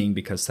complaining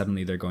because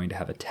suddenly they're going to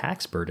have a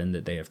tax burden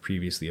that they have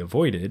previously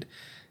avoided,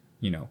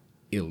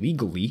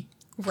 illegally,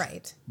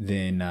 right,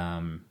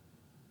 then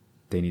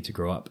they need to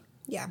grow up.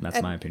 Yeah.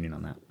 That's my opinion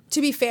on that.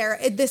 To be fair,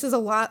 this is a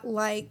lot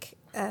like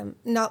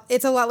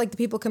it's a lot like the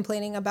people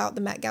complaining about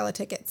the Met Gala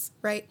tickets,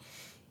 right?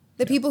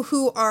 The people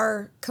who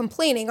are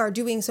complaining are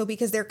doing so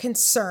because they're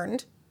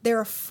concerned.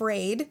 They're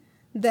afraid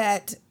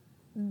that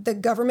the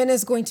government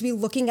is going to be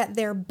looking at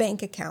their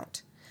bank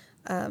account.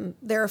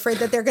 They're afraid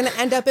that they're going to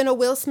end up in a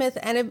Will Smith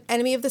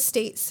enemy of the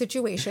state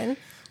situation,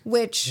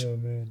 which,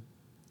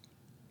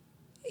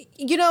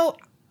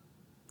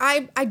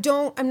 I'm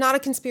not a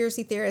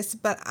conspiracy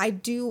theorist, but I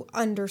do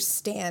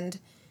understand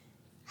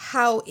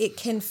how it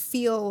can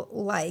feel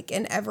like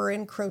an ever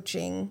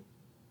encroaching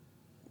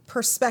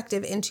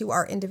perspective into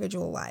our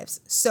individual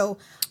lives. So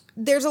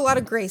there's a lot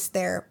of grace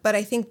there, but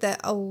I think that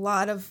a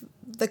lot of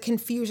the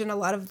confusion, a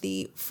lot of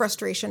the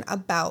frustration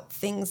about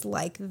things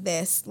like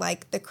this,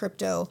 like the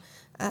crypto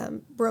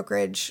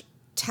brokerage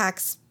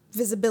tax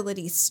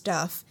visibility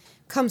stuff,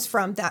 comes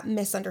from that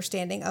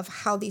misunderstanding of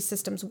how these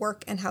systems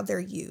work and how they're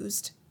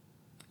used.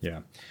 Yeah.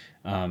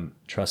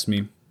 Trust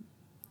me,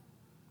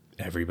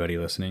 everybody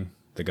listening,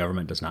 the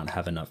government does not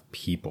have enough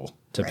people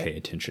to pay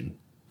attention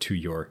to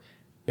your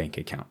bank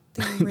account.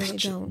 They really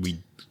don't.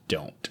 We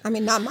don't. I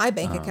mean, not my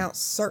bank account,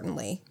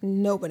 certainly.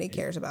 Nobody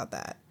cares about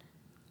that.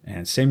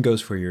 And same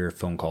goes for your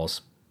phone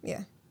calls.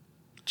 Yeah.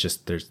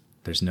 Just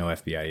there's no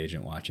FBI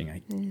agent watching.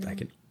 I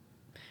can,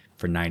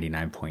 for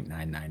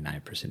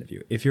 99.999% of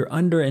you. If you're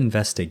under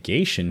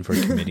investigation for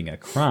committing a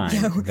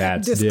crime,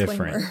 that's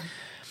different.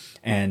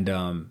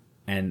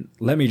 And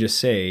let me just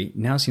say,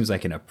 now seems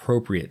like an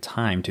appropriate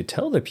time to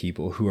tell the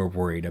people who are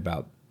worried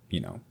about,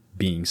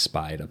 being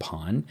spied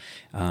upon,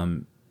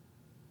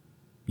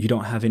 you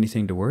don't have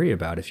anything to worry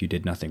about if you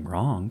did nothing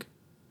wrong.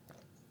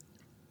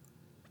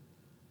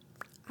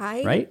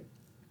 Right?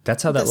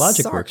 That's how that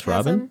logic works,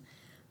 Robin.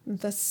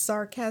 The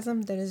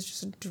sarcasm that is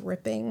just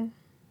dripping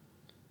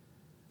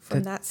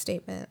from that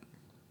statement.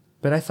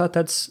 But I thought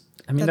that's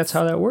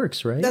how that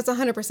works, right? That's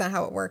 100%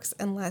 how it works,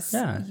 unless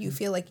you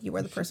feel like you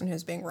are the person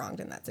who's being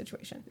wronged in that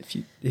situation.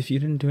 If you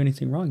didn't do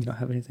anything wrong, you don't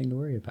have anything to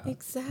worry about.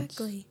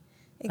 Exactly.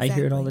 I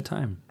hear it all the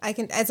time. I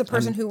can, as a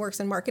person who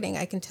works in marketing,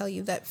 I can tell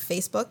you that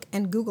Facebook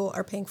and Google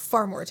are paying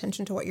far more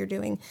attention to what you're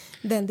doing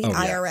than the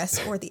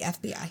IRS or the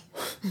FBI.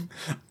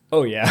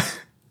 Oh yeah.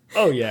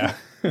 Oh yeah.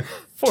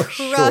 For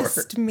sure.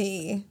 Trust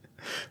me.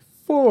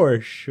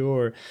 For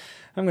sure.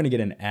 I'm going to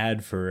get an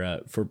ad for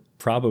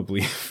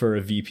probably for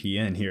a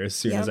VPN here as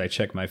soon as I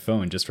check my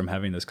phone, just from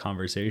having this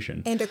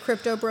conversation. And a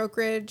crypto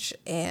brokerage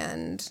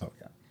and... Oh,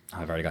 yeah.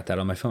 I've already got that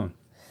on my phone.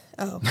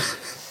 Oh.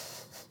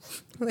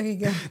 There you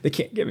go. They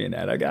can't give me an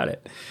ad. I got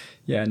it.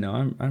 Yeah,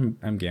 no,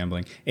 I'm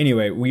gambling.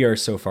 Anyway, we are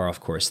so far off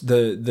course.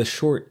 The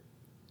short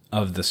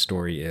of the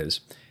story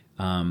is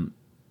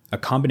a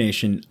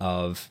combination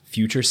of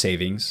future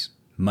savings,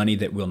 money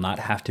that will not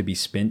have to be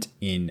spent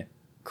in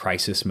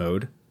crisis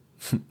mode,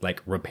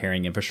 like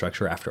repairing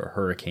infrastructure after a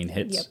hurricane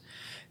hits. Yep.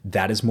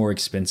 That is more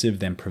expensive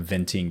than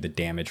preventing the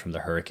damage from the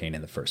hurricane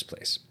in the first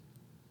place.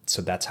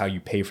 So that's how you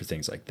pay for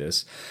things like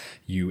this.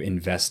 You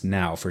invest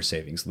now for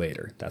savings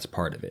later. That's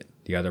part of it.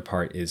 The other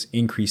part is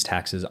increased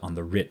taxes on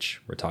the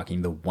rich. We're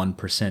talking the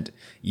 1%.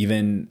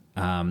 Even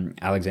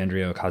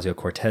Alexandria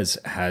Ocasio-Cortez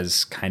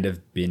has kind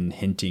of been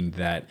hinting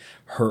that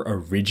her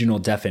original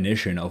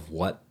definition of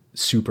what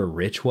super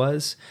rich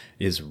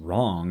is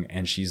wrong.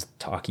 And she's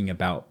talking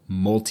about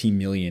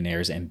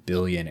multimillionaires and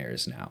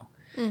billionaires now.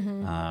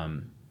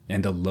 Mm-hmm.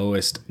 And the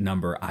lowest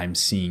number I'm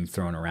seeing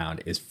thrown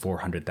around is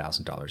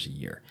 $400,000 a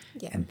year.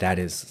 Yeah. And that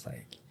is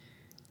like,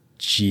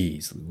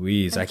 geez,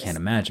 Louise, I can't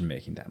imagine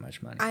making that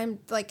much money. I'm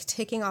like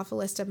taking off a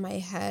list of my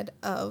head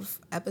of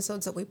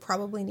episodes that we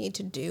probably need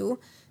to do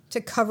to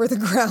cover the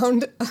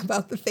ground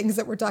about the things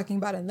that we're talking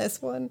about in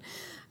this one.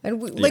 And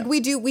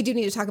we do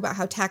need to talk about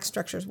how tax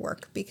structures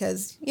work,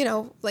 because,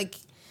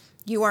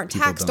 you aren't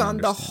taxed on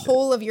the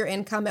whole of your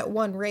income at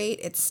one rate.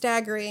 It's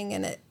staggering,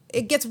 and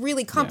it gets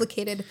really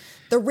complicated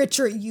the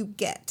richer you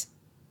get.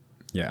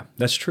 Yeah,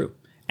 that's true.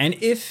 And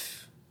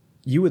if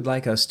you would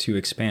like us to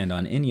expand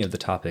on any of the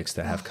topics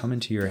that have come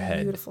into your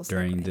head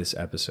during this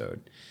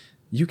episode,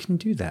 you can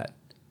do that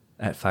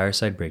at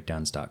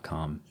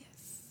firesidebreakdowns.com.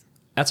 Yes.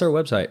 That's our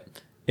website.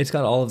 It's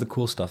got all of the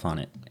cool stuff on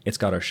it. It's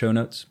got our show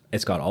notes.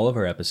 It's got all of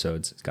our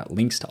episodes. It's got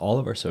links to all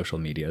of our social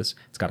medias.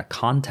 It's got a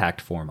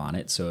contact form on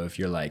it. So if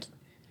you're like,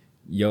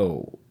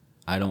 yo,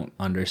 I don't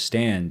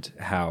understand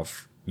how,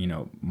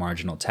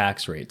 marginal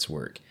tax rates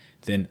work,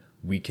 then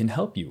we can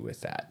help you with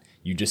that.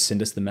 You just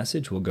send us the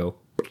message. We'll go,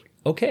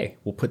 okay,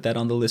 we'll put that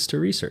on the list to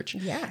research.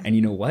 Yeah. And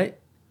you know what?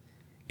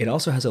 It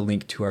also has a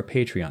link to our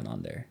Patreon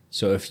on there.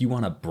 So if you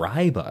want to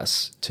bribe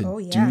us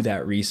to do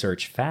that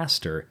research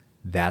faster,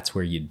 that's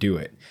where you do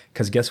it.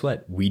 Because guess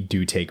what? We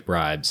do take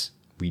bribes.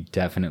 We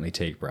definitely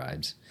take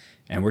bribes.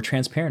 And we're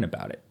transparent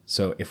about it.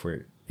 So if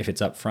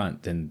it's up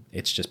front, then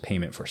it's just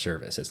payment for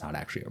service. It's not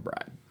actually a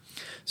bribe.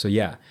 So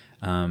yeah,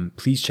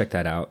 please check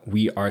that out.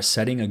 We are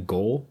setting a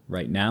goal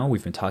right now.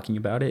 We've been talking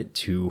about it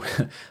to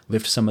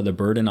lift some of the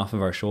burden off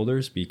of our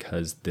shoulders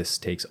because this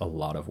takes a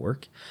lot of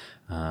work.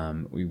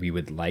 We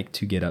would like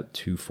to get up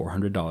to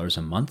 $400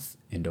 a month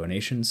in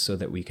donations so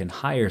that we can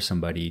hire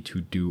somebody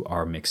to do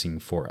our mixing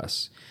for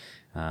us.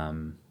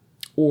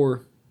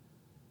 Or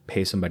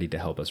pay somebody to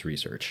help us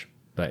research.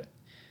 But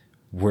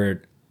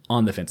we're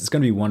on the fence. It's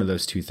going to be one of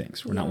those two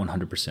things. We're not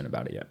 100%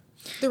 about it yet.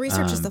 The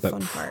research is the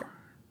fun part.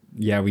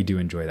 Yeah, we do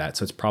enjoy that.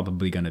 So it's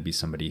probably going to be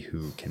somebody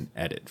who can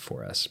edit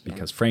for us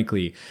because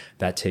frankly,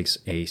 that takes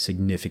a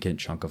significant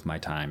chunk of my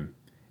time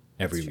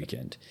every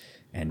weekend.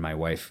 And my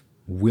wife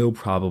will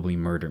probably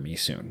murder me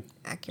soon.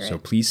 Accurate. So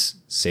please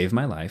save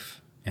my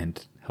life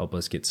and help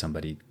us get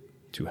somebody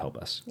to help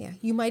us. Yeah,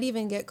 you might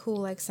even get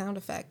cool sound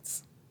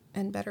effects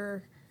and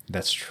better.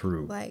 That's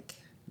true. Like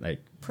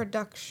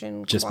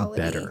production just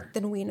quality better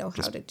than we know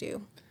how to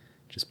do.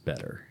 Just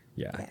better,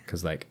 yeah.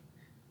 Because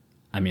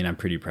I'm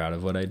pretty proud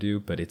of what I do,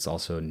 but it's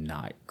also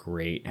not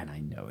great, and I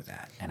know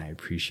that, and I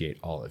appreciate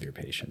all of your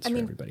patience for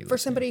everybody. For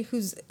somebody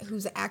whose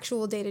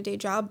actual day-to-day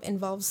job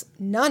involves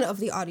none of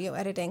the audio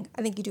editing,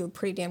 I think you do a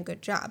pretty damn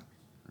good job.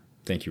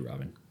 Thank you,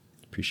 Robin.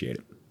 Appreciate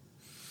it.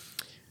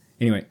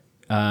 Anyway.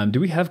 Do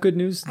we have good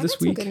news this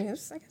week? I got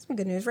some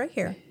good news right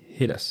here.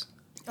 Hit us.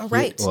 All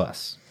right. Hit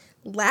us.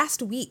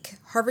 Last week,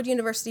 Harvard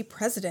University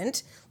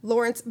President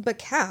Lawrence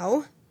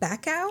Bacow,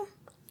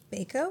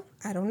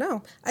 I don't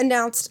know,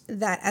 announced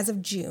that as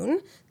of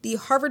June, the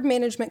Harvard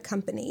Management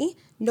Company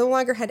no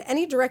longer had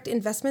any direct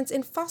investments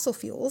in fossil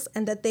fuels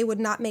and that they would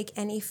not make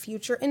any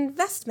future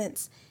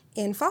investments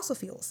in fossil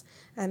fuels.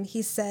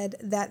 He said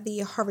that the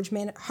Harvard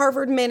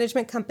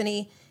Management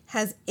Company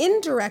has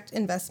indirect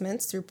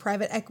investments through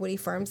private equity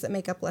firms that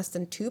make up less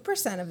than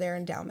 2% of their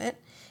endowment,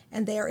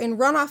 and they are in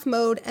runoff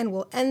mode and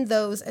will end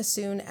those as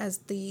soon as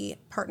the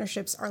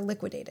partnerships are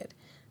liquidated.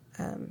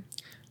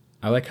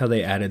 I like how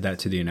they added that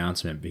to the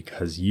announcement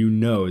because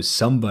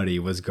somebody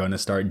was going to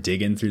start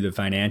digging through the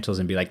financials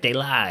and be like, they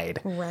lied.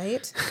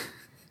 Right.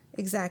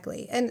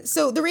 Exactly. And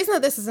so the reason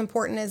that this is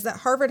important is that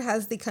Harvard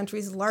has the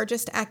country's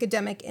largest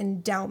academic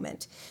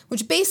endowment,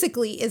 which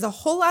basically is a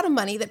whole lot of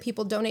money that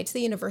people donate to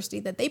the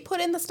university that they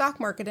put in the stock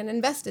market and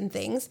invest in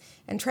things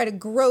and try to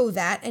grow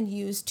that and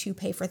use to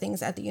pay for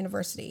things at the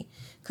university.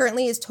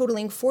 Currently is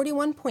totaling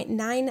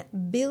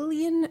 $41.9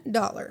 billion,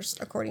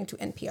 according to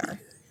NPR.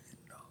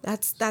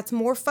 That's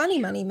more funny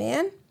money,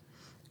 man.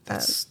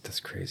 That's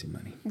crazy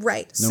money.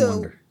 Right. No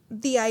wonder.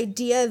 The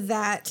idea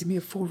that... Give me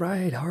a full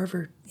ride,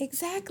 Harvard.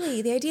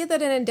 Exactly. The idea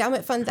that an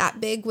endowment fund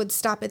that big would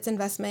stop its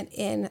investment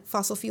in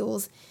fossil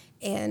fuels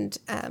and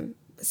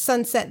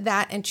sunset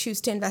that and choose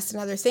to invest in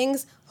other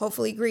things,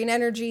 hopefully green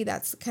energy,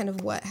 that's kind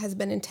of what has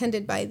been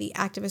intended by the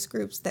activist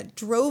groups that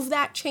drove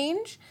that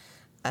change.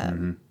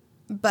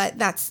 But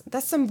that's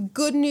some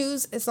good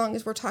news as long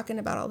as we're talking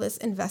about all this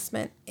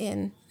investment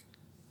in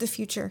the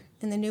future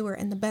and the newer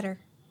and the better.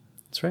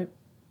 That's right.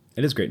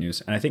 It is great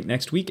news. And I think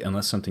next week,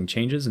 unless something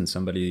changes and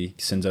somebody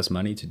sends us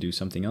money to do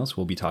something else,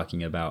 we'll be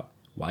talking about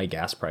why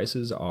gas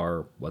prices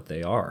are what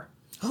they are.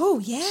 Oh,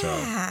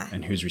 yeah.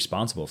 And who's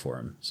responsible for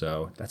them.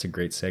 So that's a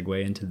great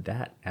segue into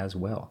that as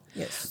well.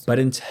 Yes. But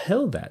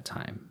until that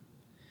time,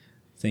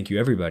 thank you,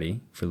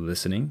 everybody, for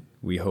listening.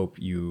 We hope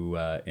you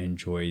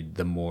enjoyed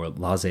the more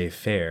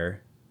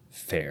laissez-faire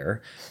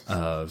fare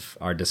of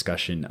our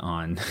discussion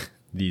on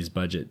these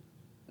budget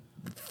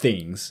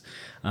things.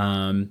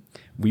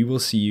 We will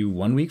see you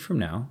 1 week from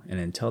now. And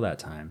until that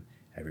time,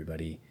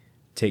 everybody,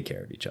 take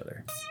care of each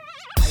other.